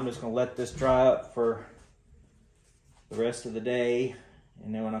now I'm just gonna let this dry up for the rest of the day,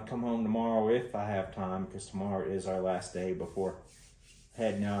 and then when I come home tomorrow, if I have time, because tomorrow is our last day before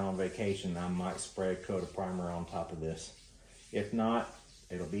heading out on vacation, I might spray a coat of primer on top of this. If not,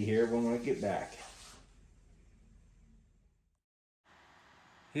 it'll be here when we get back.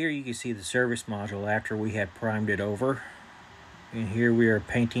 Here you can see the service module after we had primed it over. And here we are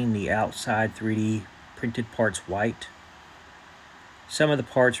painting the outside 3D printed parts white. Some of the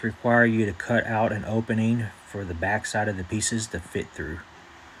parts require you to cut out an opening for the back side of the pieces to fit through.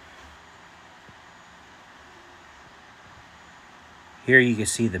 Here you can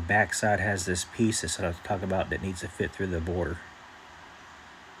see the back side has this piece that I'll talk about that needs to fit through the border.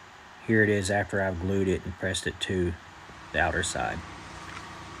 Here it is after I've glued it and pressed it to the outer side.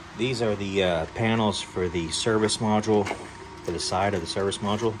 These are the panels for the service module, for the side of the service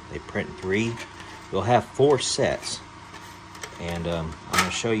module. They print 3. You'll have 4 sets, and I'm going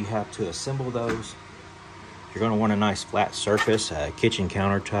to show you how to assemble those. You're going to want a nice flat surface, a kitchen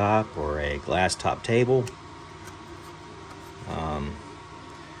countertop or a glass top table.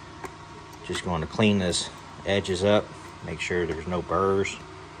 Just going to clean this edges up, make sure there's no burrs.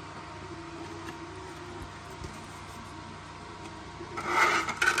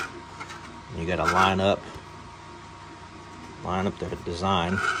 You got to line up the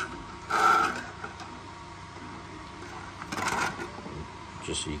design,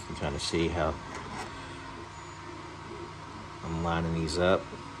 just so you can kind of see how I'm lining these up.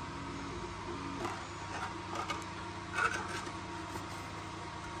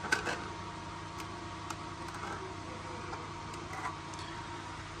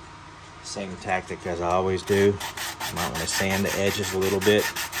 Same tactic as I always do. You might want to sand the edges a little bit.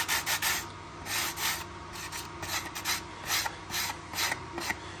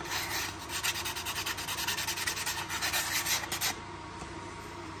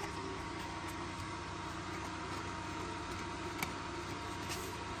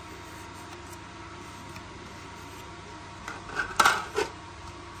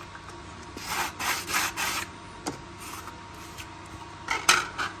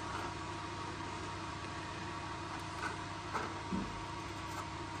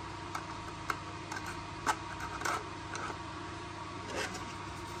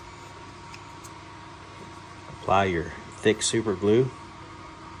 Apply your thick super glue.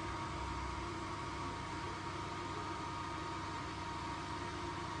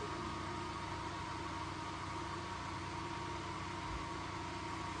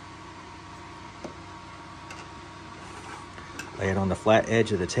 Lay it on the flat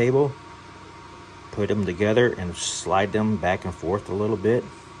edge of the table. Put them together and slide them back and forth a little bit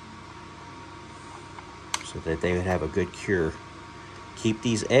so that they would have a good cure. Keep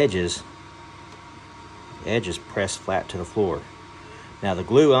these edges pressed flat to the floor. Now the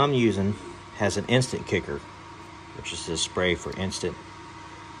glue I'm using has an instant kicker, which is this spray for instant.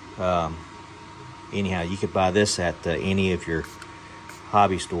 Anyhow, you could buy this at any of your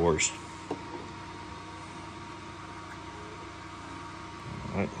hobby stores.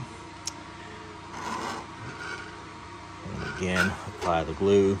 All right. And again, apply the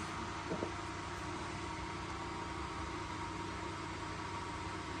glue.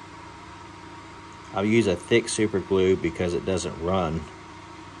 I'll use a thick super glue because it doesn't run.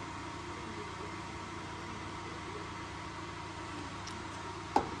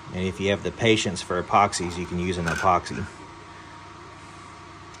 And if you have the patience for epoxies, you can use an epoxy.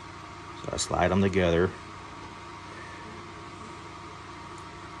 So I slide them together.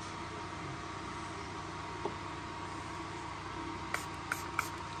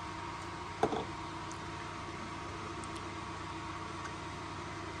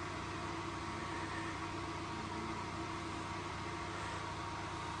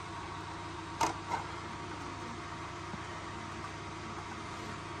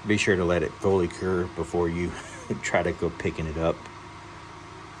 Be sure to let it fully cure before you try to go picking it up.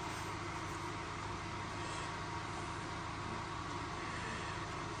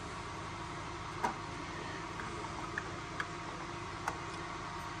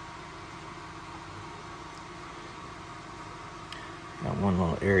 Got one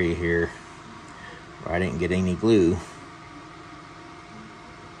little area here where I didn't get any glue.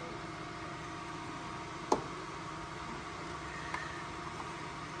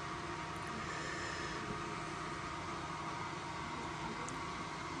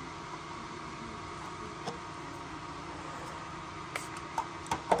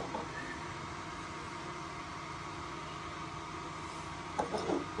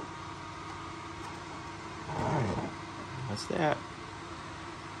 that's that.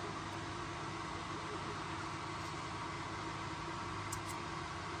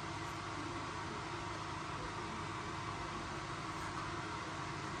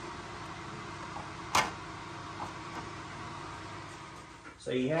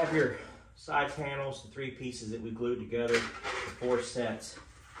 So you have your side panels, the 3 pieces that we glued together, the 4 sets.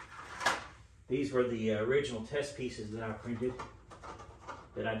 These were the original test pieces that I printed,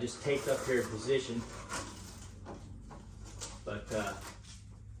 that I just taped up here in position. But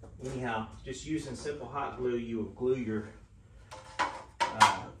anyhow, just using simple hot glue, you will glue your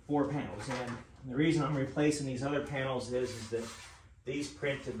 4 panels in. And the reason I'm replacing these other panels is that these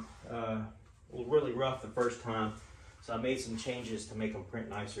printed were really rough the first time. So I made some changes to make them print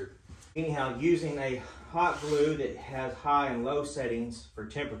nicer. Anyhow, using a hot glue that has high and low settings for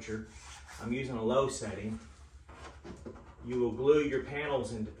temperature, I'm using a low setting. You will glue your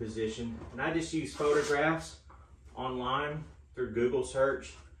panels into position. And I just use photographs online through Google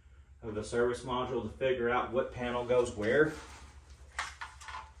search of the service module to figure out what panel goes where.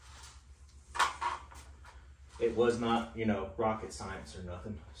 It was not, you know, rocket science or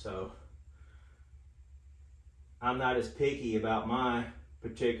nothing. So I'm not as picky about my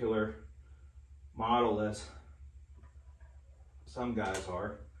particular model as some guys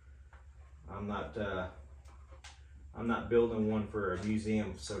are. I'm not building one for a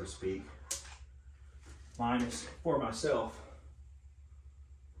museum, so to speak. Mine is for myself.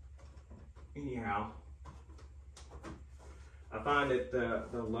 Anyhow, I find that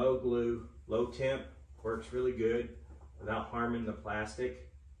the low glue, low temp works really good without harming the plastic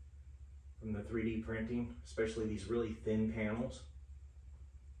from the 3D printing, especially these really thin panels.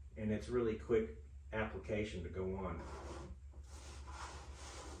 And it's really quick application to go on.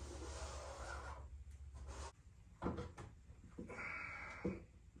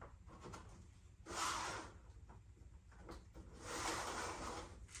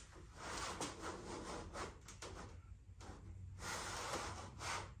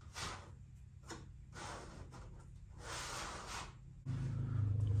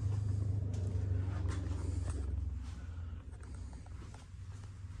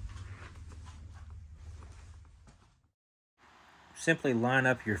 Simply line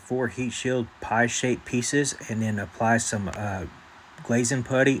up your 4 heat shield pie-shaped pieces and then apply some glazing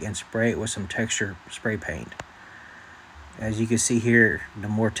putty and spray it with some texture spray paint. As you can see here, the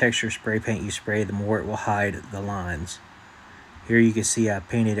more texture spray paint you spray, the more it will hide the lines. Here you can see I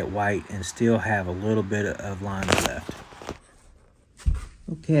painted it white and still have a little bit of lines left.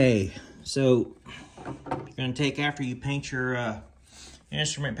 Okay, so you're going to take, after you paint your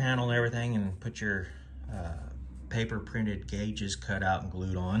instrument panel and everything and put your paper printed gauges cut out and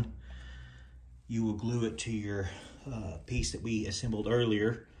glued on, you will glue it to your piece that we assembled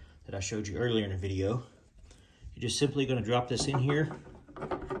earlier, that I showed you earlier in the video. You're just simply going to drop this in here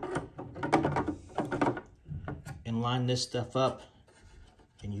and line this stuff up,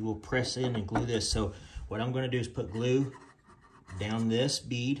 and you will press in and glue this. So what I'm going to do is put glue down this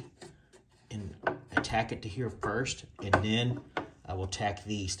bead and attack it to here first, and then I will tack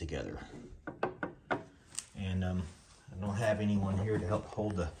these together. And I don't have anyone here to help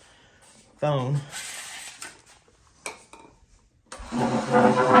hold the phone.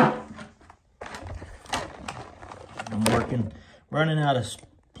 I'm running out of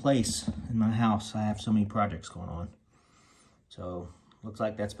place in my house. I have so many projects going on. So looks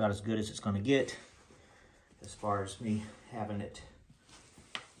like that's about as good as it's going to get as far as me having it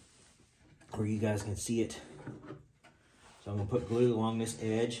where you guys can see it. So I'm going to put glue along this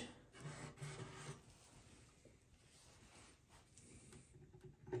edge.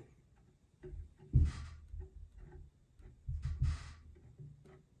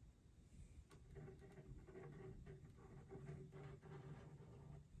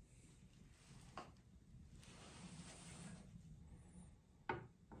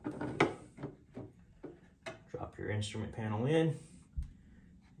 Drop your instrument panel in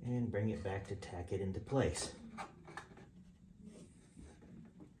and bring it back to tack it into place.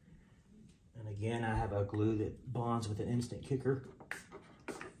 And again, I have a glue that bonds with an instant kicker.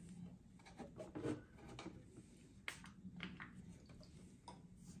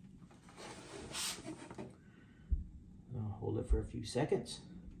 I'll hold it for a few seconds.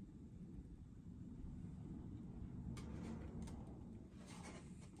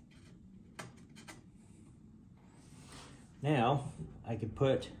 Now, I can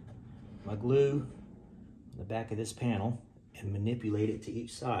put my glue on the back of this panel and manipulate it to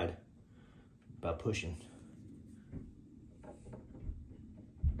each side by pushing.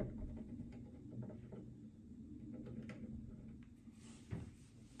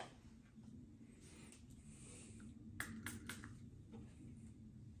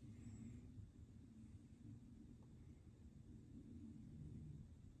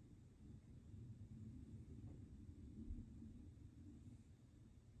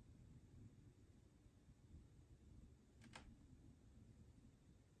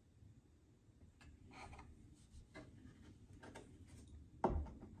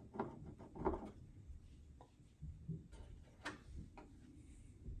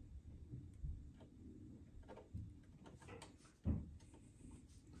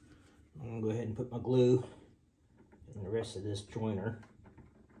 and put my glue in the rest of this joiner.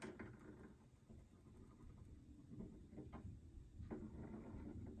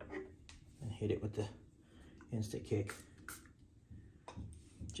 And hit it with the instant kick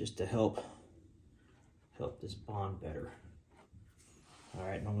just to help this bond better. All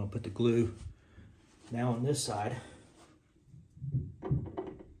right, and I'm gonna put the glue now on this side.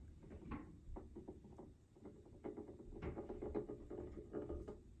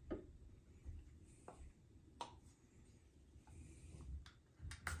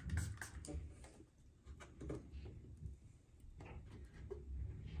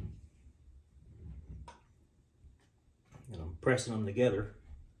 And I'm pressing them together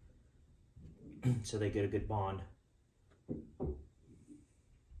so they get a good bond.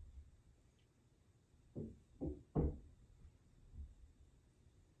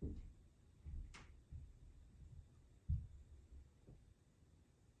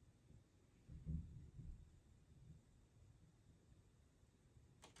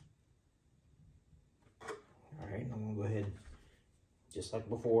 All right, I'm gonna go ahead, just like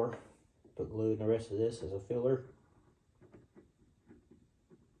before, put glue in the rest of this as a filler.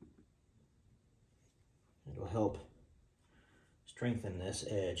 It'll help strengthen this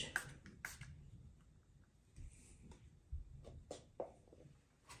edge.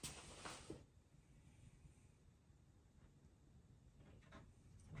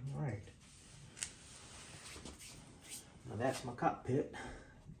 All right. Now that's my cockpit,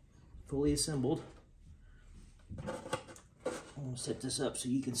 fully assembled. I'm gonna set this up so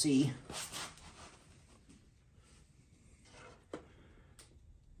you can see.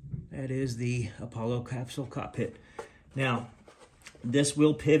 That is the Apollo capsule cockpit. Now, this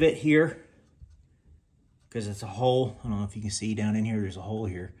will pivot here because it's a hole. I don't know if you can see down in here, there's a hole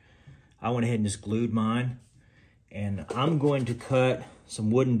here. I went ahead and just glued mine. And I'm going to cut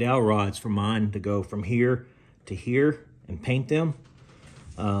some wooden dowel rods for mine to go from here to here and paint them.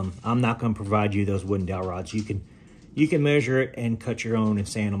 I'm not going to provide you those wooden dowel rods. You can measure it and cut your own and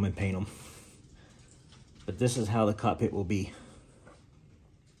sand them and paint them. But this is how the cockpit will be.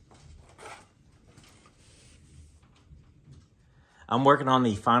 I'm working on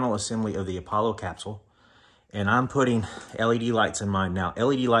the final assembly of the Apollo capsule, and I'm putting LED lights in mine. Now,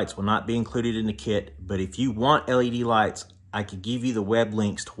 LED lights will not be included in the kit, but if you want LED lights, I could give you the web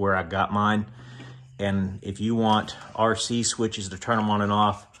links to where I got mine. And if you want RC switches to turn them on and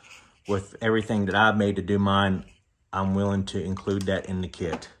off with everything that I've made to do mine, I'm willing to include that in the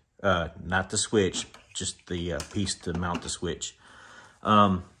kit. Not the switch, just the piece to mount the switch.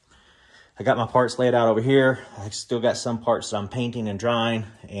 I got my parts laid out over here. I still got some parts that I'm painting and drying,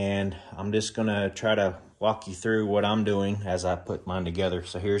 and I'm just gonna try to walk you through what I'm doing as I put mine together.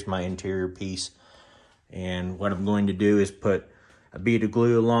 So here's my interior piece, and what I'm going to do is put a bead of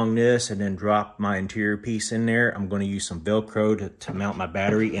glue along this and then drop my interior piece in there. I'm going to use some Velcro to mount my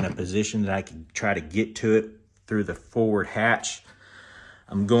battery in a position that I can try to get to it through the forward hatch.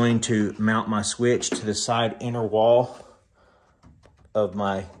 I'm going to mount my switch to the side inner wall of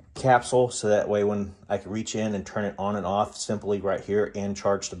my capsule, so that way when I can reach in and turn it on and off simply right here and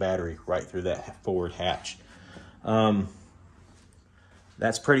charge the battery right through that forward hatch.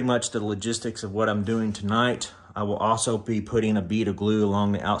 That's pretty much the logistics of what I'm doing tonight. I will also be putting a bead of glue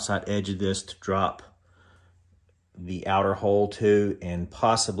along the outside edge of this to drop the outer hole to, and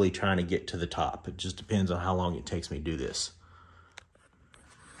possibly trying to get to the top. It just depends on how long it takes me to do this.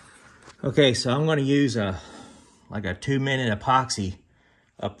 Okay, so I'm going to use like a 2-minute epoxy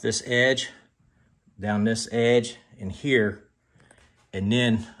up this edge, down this edge, and here. And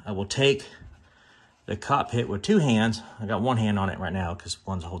then I will take the cockpit with 2 hands. I got 1 hand on it right now because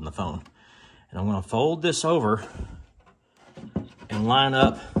one's holding the phone. And I'm going to fold this over and line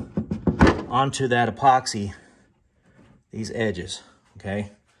up onto that epoxy these edges,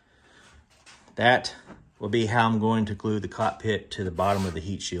 okay? That will be how I'm going to glue the cockpit to the bottom of the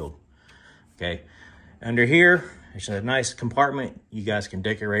heat shield, okay? Under here, there's a nice compartment. You guys can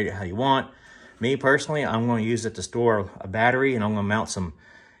decorate it how you want. Me personally, I'm going to use it to store a battery, and I'm going to mount some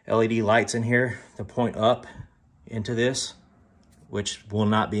LED lights in here to point up into this, which will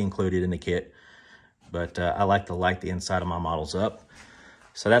not be included in the kit. But I like to light the inside of my models up.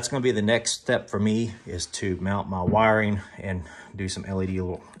 So that's going to be the next step for me, is to mount my wiring and do some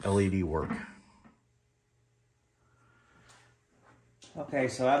LED work. Okay,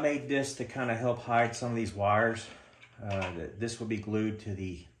 so I made this to kind of help hide some of these wires. This will be glued to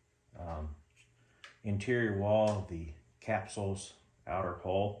the interior wall of the capsule's outer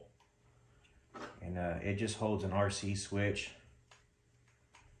hull. And it just holds an RC switch.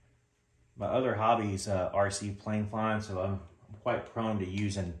 My other hobby is RC plane flying, so I'm quite prone to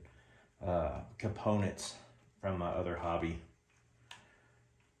using components from my other hobby.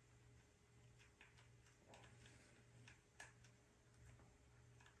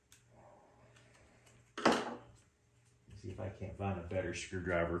 See if I can't find a better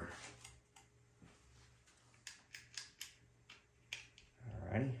screwdriver.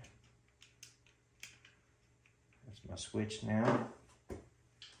 Alrighty. That's my switch now.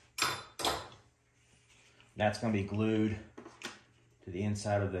 That's going to be glued to the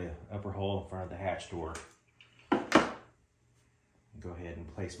inside of the upper hole in front of the hatch door. Go ahead and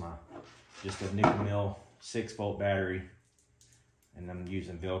place my just a nickel mil 6-volt battery, and I'm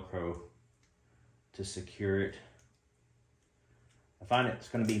using Velcro to secure it. I find it's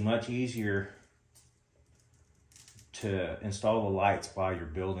going to be much easier to install the lights while you're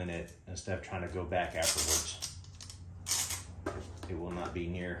building it instead of trying to go back afterwards. It will not be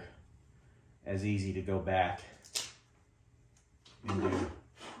near as easy to go back and do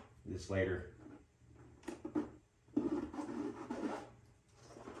this later.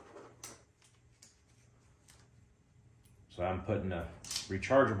 So I'm putting a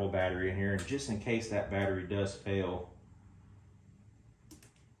rechargeable battery in here, and just in case that battery does fail,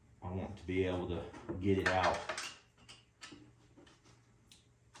 I want to be able to get it out.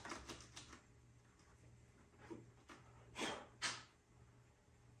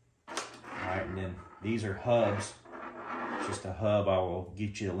 Alright, and then these are hubs. Just a hub. I will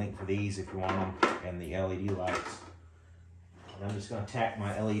get you a link for these if you want them, and the LED lights. And I'm just going to tack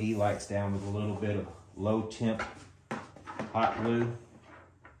my LED lights down with a little bit of low temp hot glue.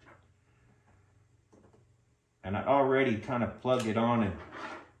 And I already kind of plugged it on and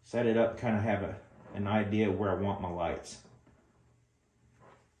set it up, kind of have an idea of where I want my lights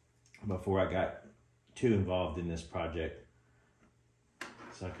before I got too involved in this project.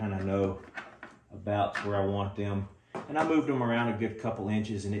 So I kind of know about where I want them. And I moved them around a good couple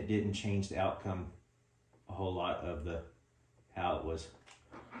inches, and it didn't change the outcome a whole lot of how it was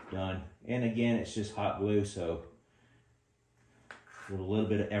done. And again, it's just hot glue, so with a little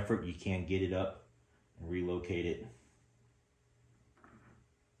bit of effort, you can get it up and relocate it.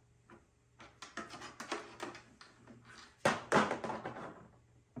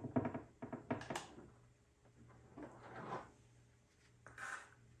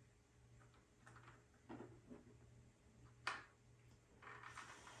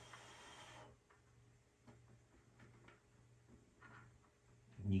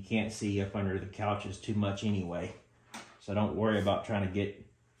 You can't see up under the couches too much anyway, so don't worry about trying to get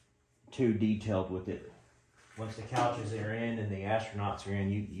too detailed with it. Once the couches are in and the astronauts are in,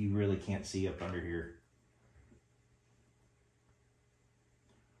 you really can't see up under here.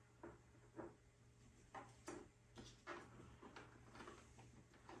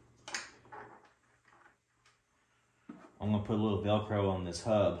 I'm going to put a little Velcro on this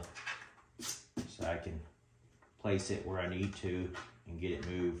hub so I can place it where I need to and get it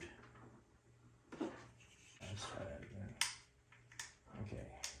moved. Let's try that again.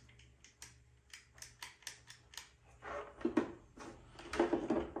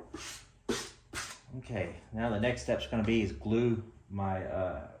 Okay, now the next step's going to be is glue my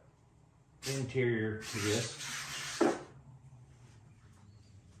interior to this.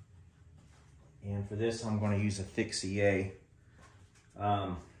 And for this, I'm going to use a thick CA.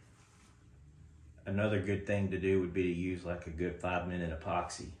 Another good thing to do would be to use like a good 5-minute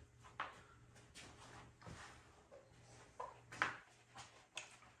epoxy.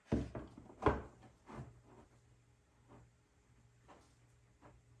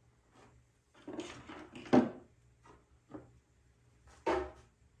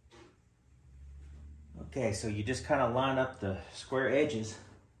 Okay, so you just kind of line up the square edges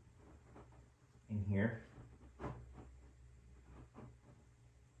in here.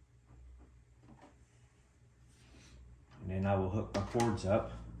 And then I will hook my cords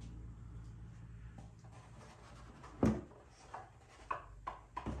up.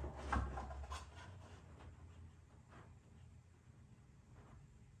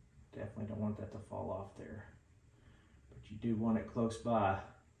 Definitely don't want that to fall off there, but you do want it close by.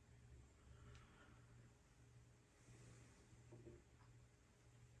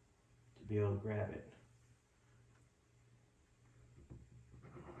 To be able to grab it.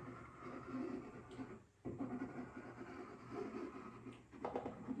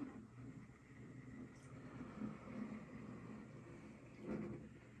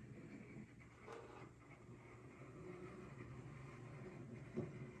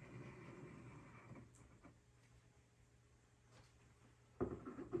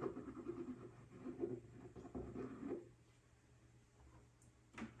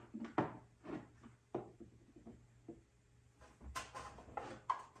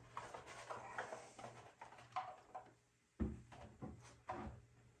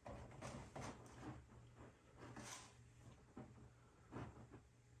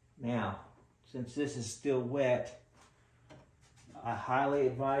 Now, since this is still wet, I highly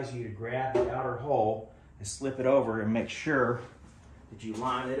advise you to grab the outer hole and slip it over and make sure that you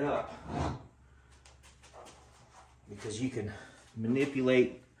line it up, because you can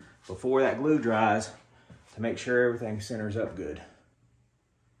manipulate before that glue dries to make sure everything centers up good.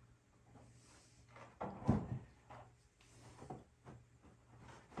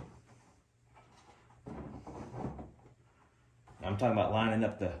 I'm talking about lining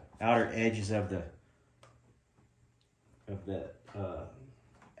up the outer edges of the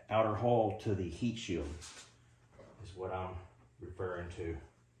outer hole to the heat shield is what I'm referring to.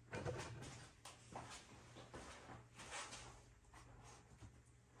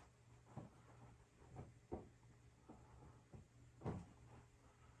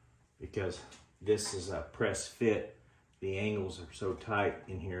 Because this is a press fit, the angles are so tight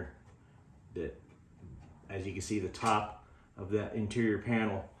in here that, as you can see, the top of that interior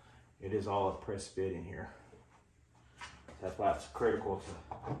panel, it is all a press fit in here. That's why it's critical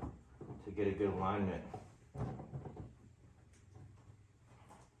to get a good alignment.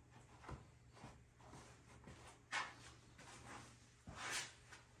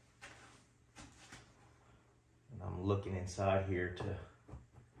 And I'm looking inside here to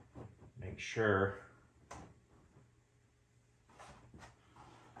make sure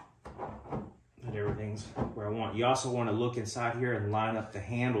that everything's where I want. You also want to look inside here and line up the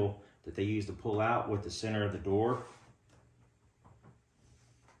handle that they use to pull out with the center of the door.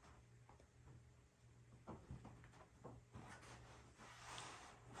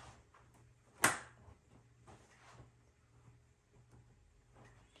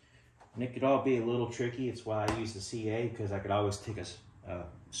 And it could all be a little tricky. It's why I use the CA, because I could always take a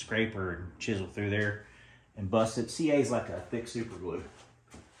scraper and chisel through there and bust it. CA is like a thick super glue.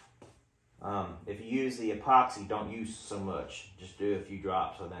 If you use the epoxy, don't use so much. Just do a few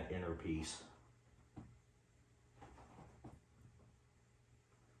drops on that inner piece.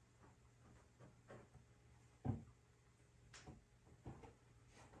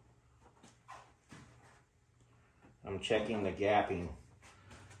 I'm checking the gapping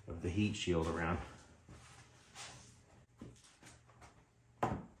of the heat shield around.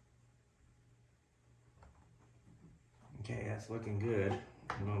 Okay, that's looking good.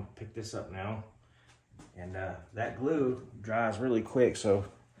 I'm going to pick this up now. And that glue dries really quick, so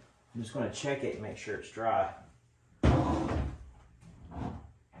I'm just going to check it and make sure it's dry.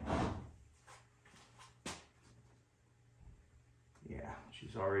 Yeah,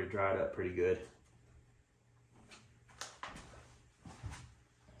 she's already dried up pretty good.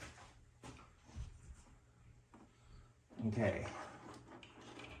 Okay,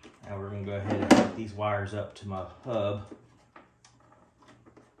 now we're going to go ahead and hook these wires up to my hub.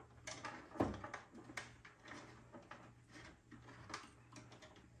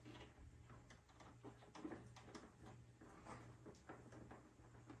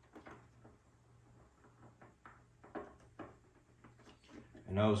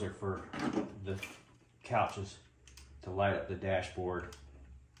 And those are for the couches to light up the dashboard.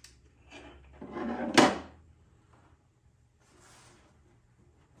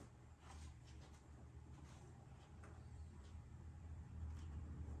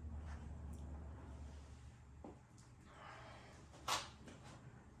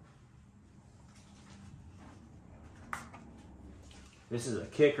 This is a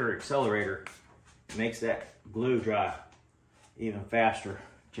kicker accelerator. It makes that glue dry even faster,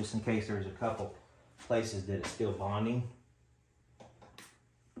 just in case there's a couple places that it's still bonding.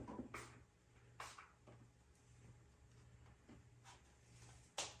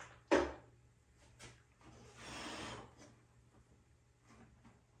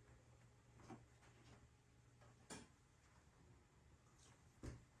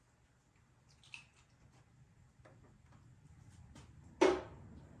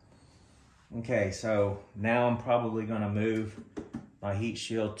 Okay, so now I'm probably going to move my heat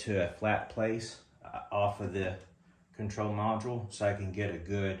shield to a flat place off of the control module so I can get a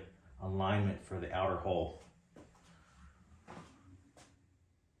good alignment for the outer hole.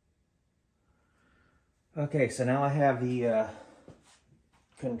 Okay, so now I have the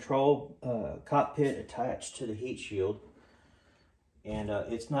control cockpit attached to the heat shield, and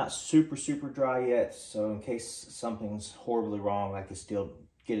it's not super dry yet, so in case something's horribly wrong, I can still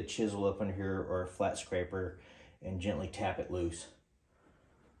get a chisel up in here or a flat scraper and gently tap it loose.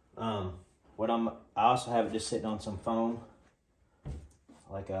 I also have it just sitting on some foam,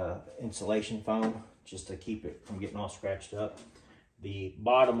 like a insulation foam, just to keep it from getting all scratched up. The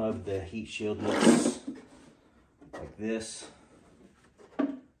bottom of the heat shield looks like this.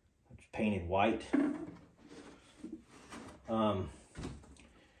 It's painted white.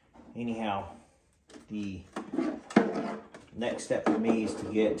 anyhow, the next step for me is to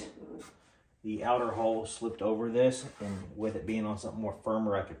get the outer hole slipped over this, and with it being on something more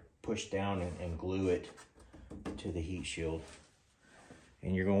firmer, I could push down and glue it to the heat shield.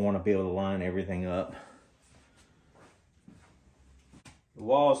 And you're going to want to be able to line everything up. The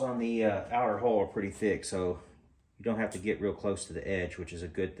walls on the outer hole are pretty thick, so you don't have to get real close to the edge, which is a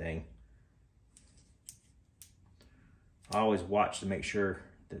good thing. I always watch to make sure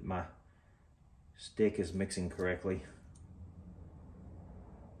that my stick is mixing correctly.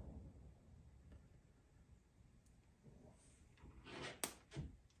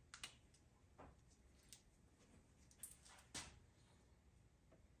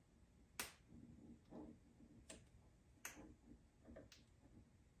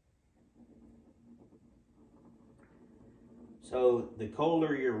 So the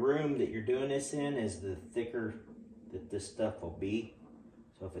colder your room that you're doing this in is, the thicker that this stuff will be.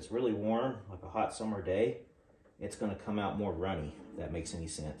 So if it's really warm, like a hot summer day, it's going to come out more runny, if that makes any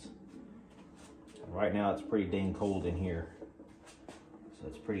sense. Right now it's pretty dang cold in here, so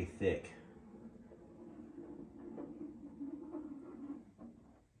it's pretty thick.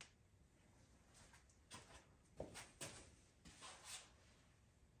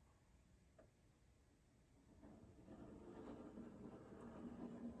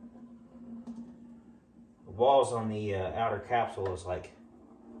 The walls on the outer capsule is like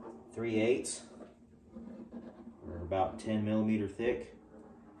 3/8, or about 10 millimeter thick.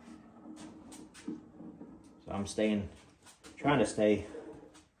 So I'm trying to stay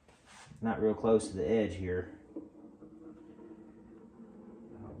not real close to the edge here. I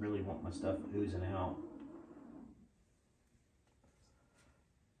don't really want my stuff oozing out.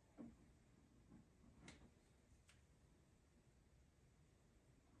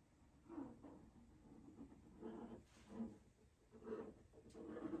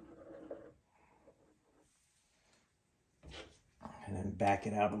 And then back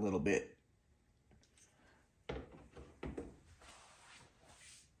it out a little bit.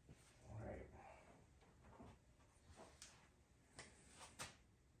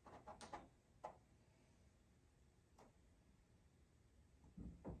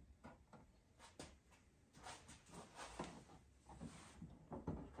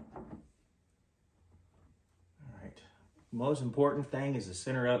 Most important thing is to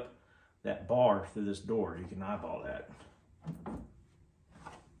center up that bar through this door. You can eyeball that.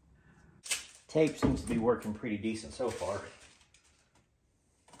 Tape seems to be working pretty decent so far.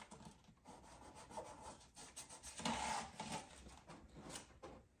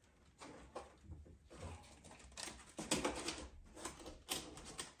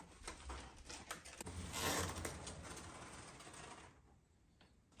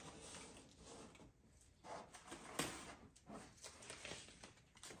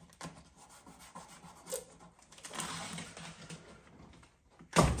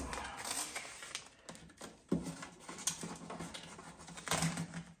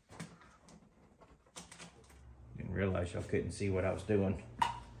 Realized y'all couldn't see what I was doing.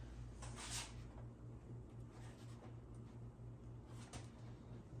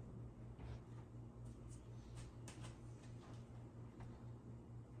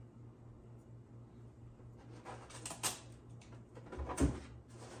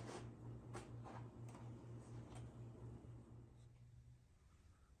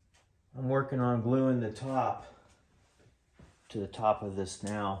 I'm working on gluing the top to the top of this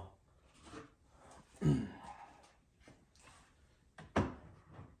now.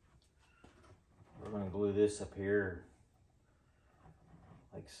 We're going to glue this up here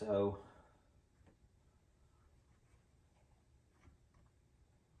like so.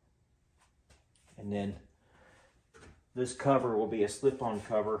 And then this cover will be a slip-on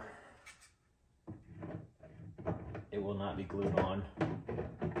cover. It will not be glued on. I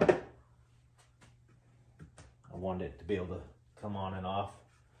want it to be able to come on and off.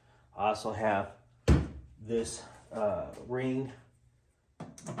 I also have this ring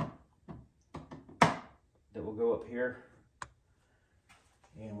that will go up here,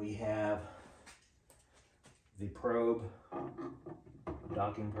 and we have the probe,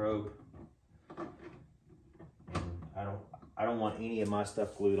 docking probe, and I don't want any of my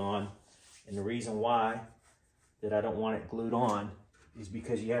stuff glued on. And the reason why that I don't want it glued on is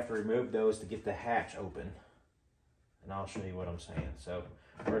because you have to remove those to get the hatch open, and I'll show you what I'm saying. So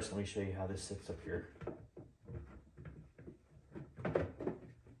first, let me show you how this sits up here.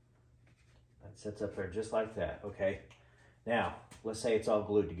 Sits up there just like that. Okay, now let's say it's all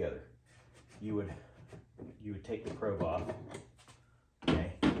glued together. You would take the probe off.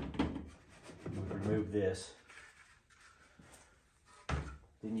 Okay, you would remove this,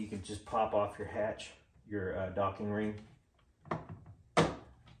 Then you can just pop off your hatch, your docking ring.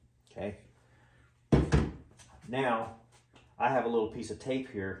 Okay. Now, I have a little piece of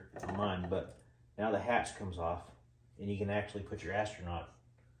tape here on mine, but now the hatch comes off and you can actually put your astronaut,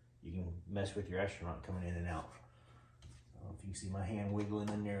 you can mess with your astronaut coming in and out. I don't know if you can see my hand wiggling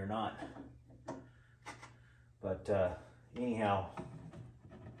in there or not. But anyhow,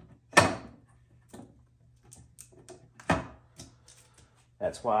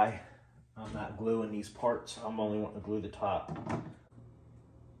 that's why I'm not gluing these parts. I'm only wanting to glue the top.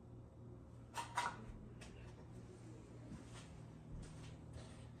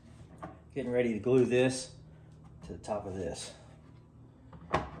 Getting ready to glue this to the top of this.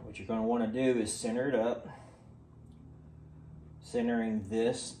 What you're going to want to do is center it up, centering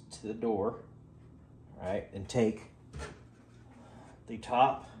this to the door, right? And take the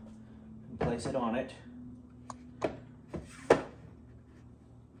top and place it on it.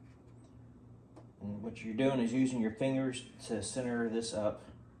 And what you're doing is using your fingers to center this up,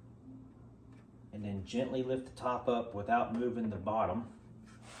 and then gently lift the top up without moving the bottom.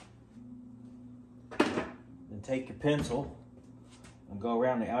 Then take your pencil and go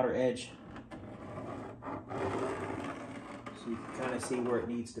around the outer edge so you can kind of see where it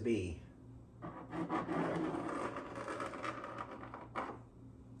needs to be.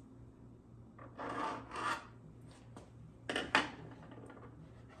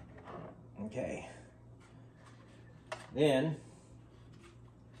 Okay. Then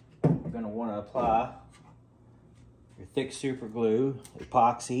you're going to want to apply your thick super glue,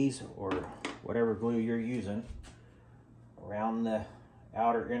 epoxies, or whatever glue you're using around the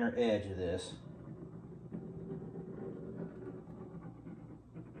outer inner edge of this.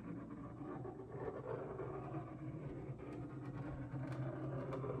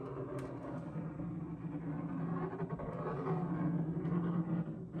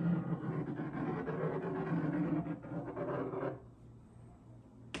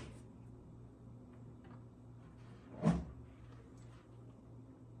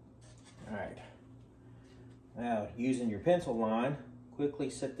 Alright, now using your pencil line, quickly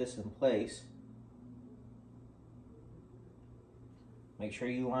set this in place. Make sure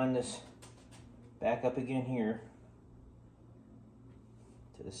you line this back up again here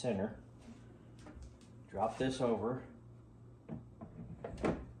to the center. Drop this over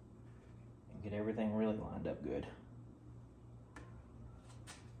and get everything really lined up good.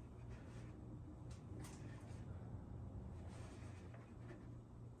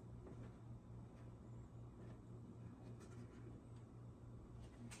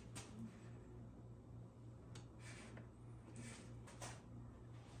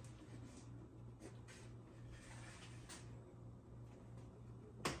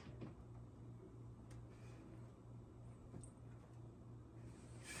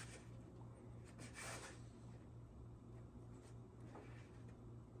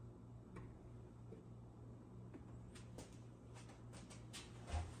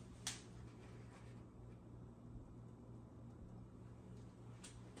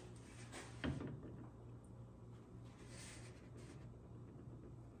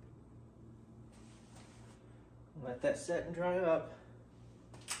 Let that set and dry up.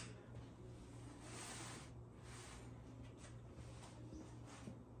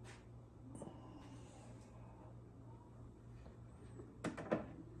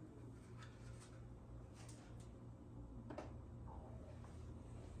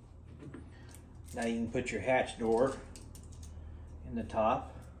 Now you can put your hatch door in the top.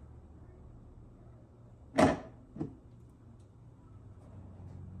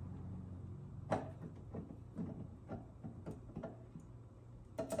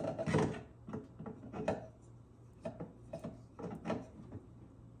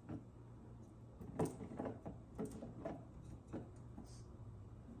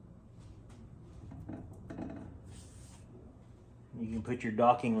 You can put your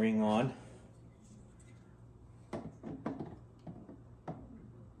docking ring on.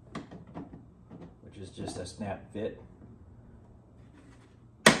 Which is just a snap fit.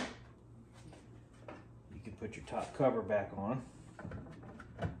 You can put your top cover back on.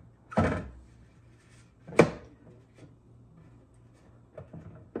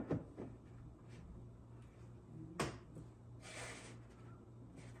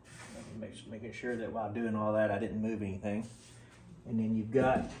 Making sure that while doing all that I didn't move anything. And then you've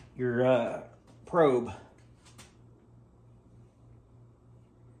got your probe,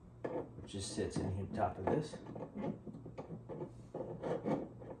 which just sits in the top of this.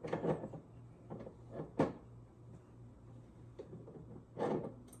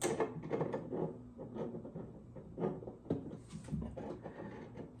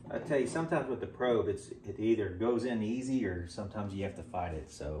 I tell you, sometimes with the probe, it either goes in easy or sometimes you have to fight it.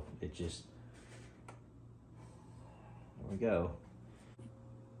 So it just, there we go.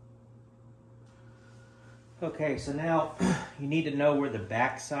 Okay, so now you need to know where the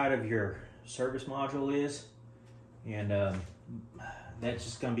back side of your service module is. And that's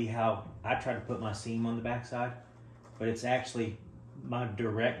just gonna be how I try to put my seam on the back side. But it's actually, my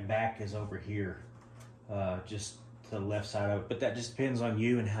direct back is over here, just to the left side of it. But that just depends on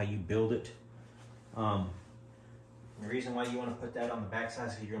you and how you build it. The reason why you want to put that on the back side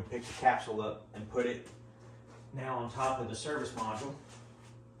is because you're going to pick the capsule up and put it now on top of the service module.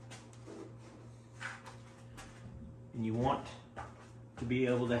 And you want to be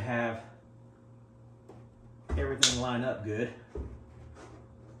able to have everything line up good.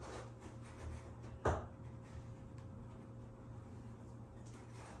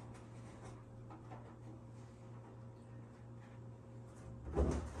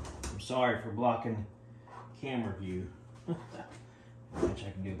 I'm sorry for blocking camera view. Not much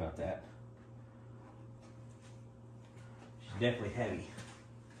I can do about that. She's definitely heavy.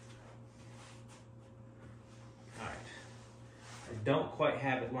 Alright. I don't quite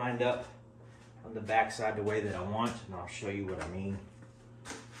have it lined up on the back side the way that I want, and I'll show you what I mean.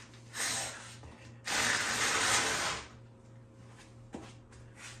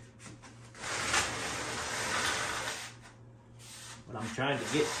 What I'm trying to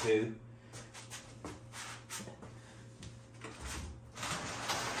get to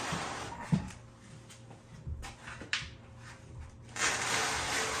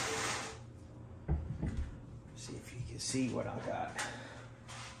see what I got.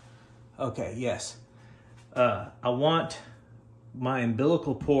 Okay, yes. I want my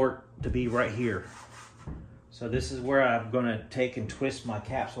umbilical port to be right here. So this is where I'm going to take and twist my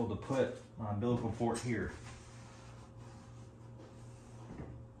capsule to put my umbilical port here.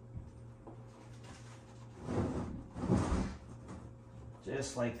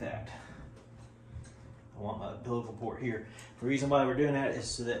 Just like that. I want my umbilical port here. The reason why we're doing that is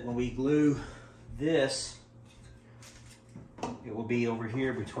so that when we glue this, it will be over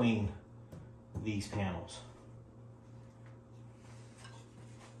here between these panels.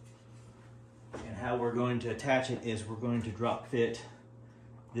 And how we're going to attach it is we're going to drop fit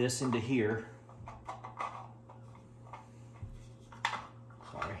this into here.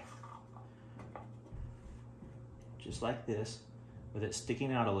 Sorry. Just like this, with it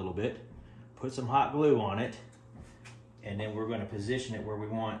sticking out a little bit. Put some hot glue on it, and then we're going to position it where we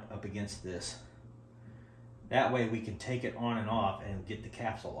want up against this. That way we can take it on and off and get the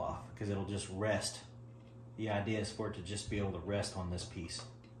capsule off, because it'll just rest. The idea is for it to just be able to rest on this piece.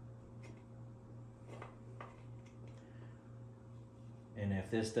 And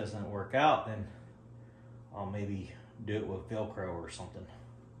if this doesn't work out, then I'll maybe do it with Velcro or something.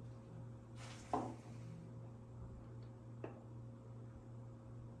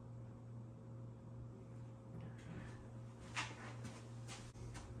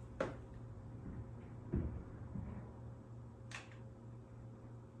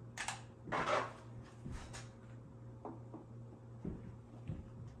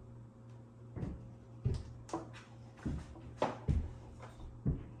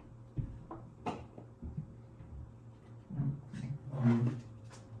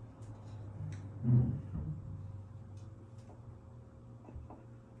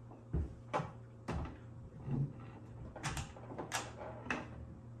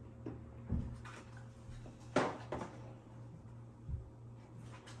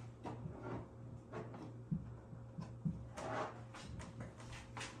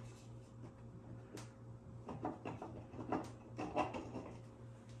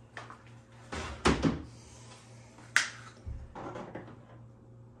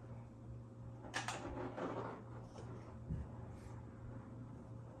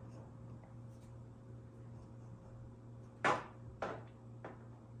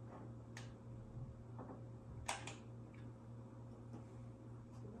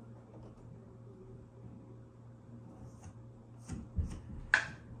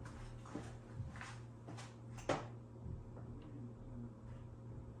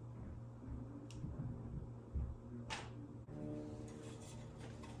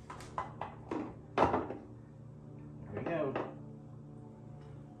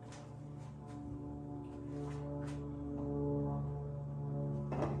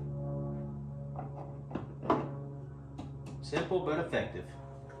 Simple but effective.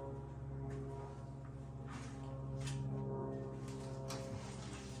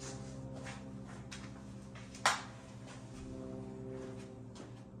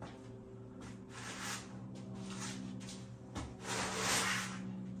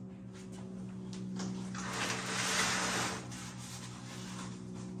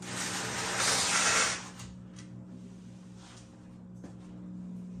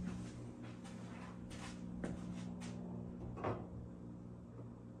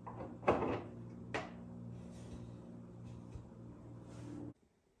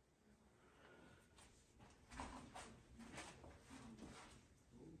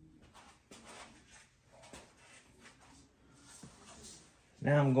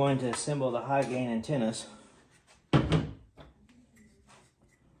 Now I'm going to assemble the high gain antennas.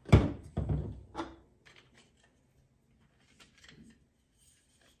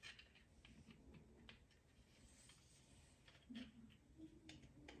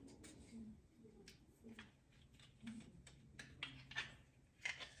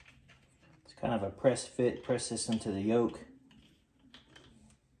 It's kind of a press fit, press this into the yoke.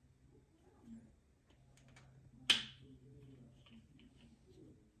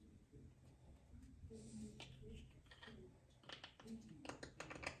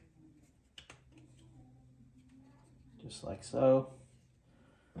 Just like so.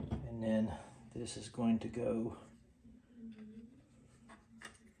 And then this is going to go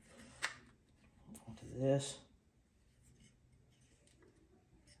onto this.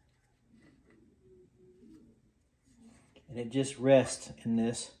 And it just rests in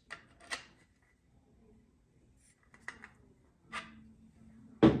this.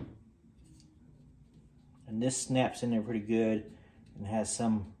 And this snaps in there pretty good and has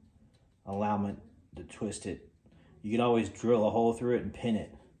some alignment to twist it. You can always drill a hole through it and pin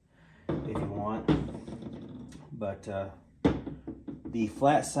it if you want. But the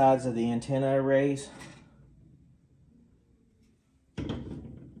flat sides of the antenna arrays,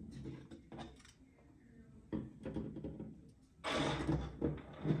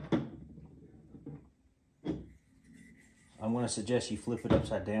 I'm going to suggest you flip it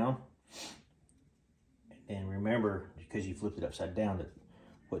upside down. And remember, because you flipped it upside down, that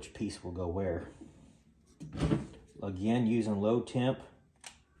which piece will go where. Again, using low temp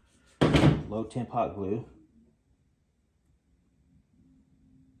hot glue.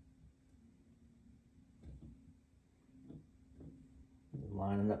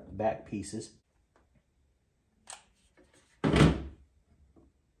 Lining up the back pieces.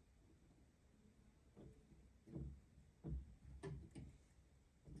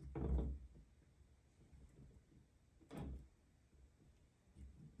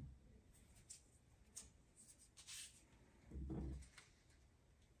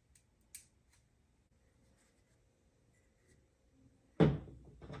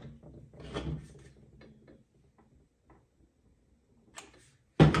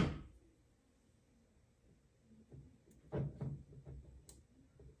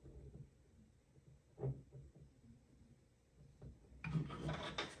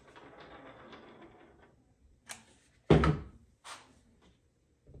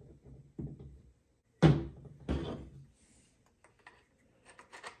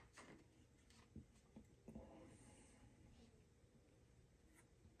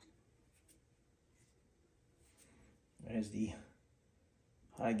 There's the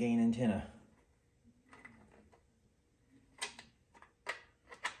high gain antenna.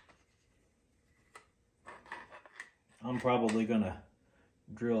 I'm probably gonna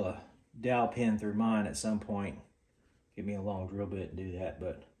drill a dowel pin through mine at some point. Give me a long drill bit to do that,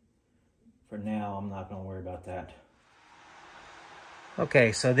 but for now I'm not gonna worry about that.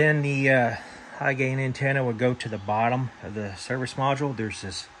 Okay, so then the high gain antenna would go to the bottom of the service module. There's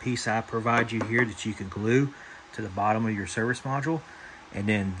this piece I provide you here that you can glue to the bottom of your service module, and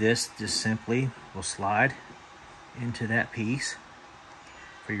then this just simply will slide into that piece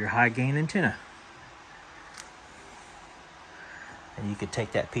for your high gain antenna. And you could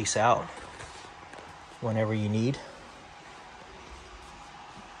take that piece out whenever you need.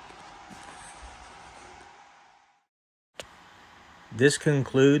 This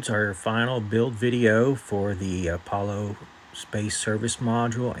concludes our final build video for the Apollo Space Service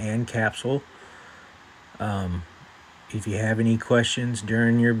Module and capsule. If you have any questions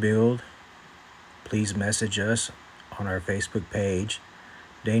during your build, please message us on our Facebook page,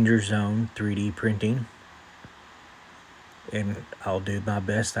 Danger Zone 3D Printing, and I'll do my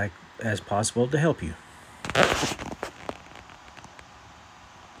best as possible to help you.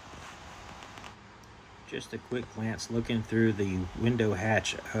 Just a quick glance looking through the window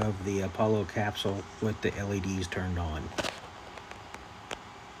hatch of the Apollo capsule with the LEDs turned on.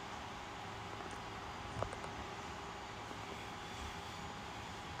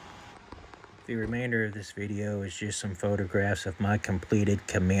 The remainder of this video is just some photographs of my completed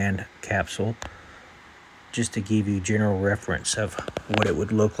command capsule, just to give you general reference of what it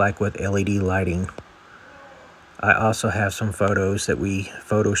would look like with LED lighting. I also have some photos that we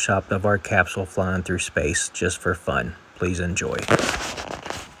photoshopped of our capsule flying through space just for fun. Please enjoy.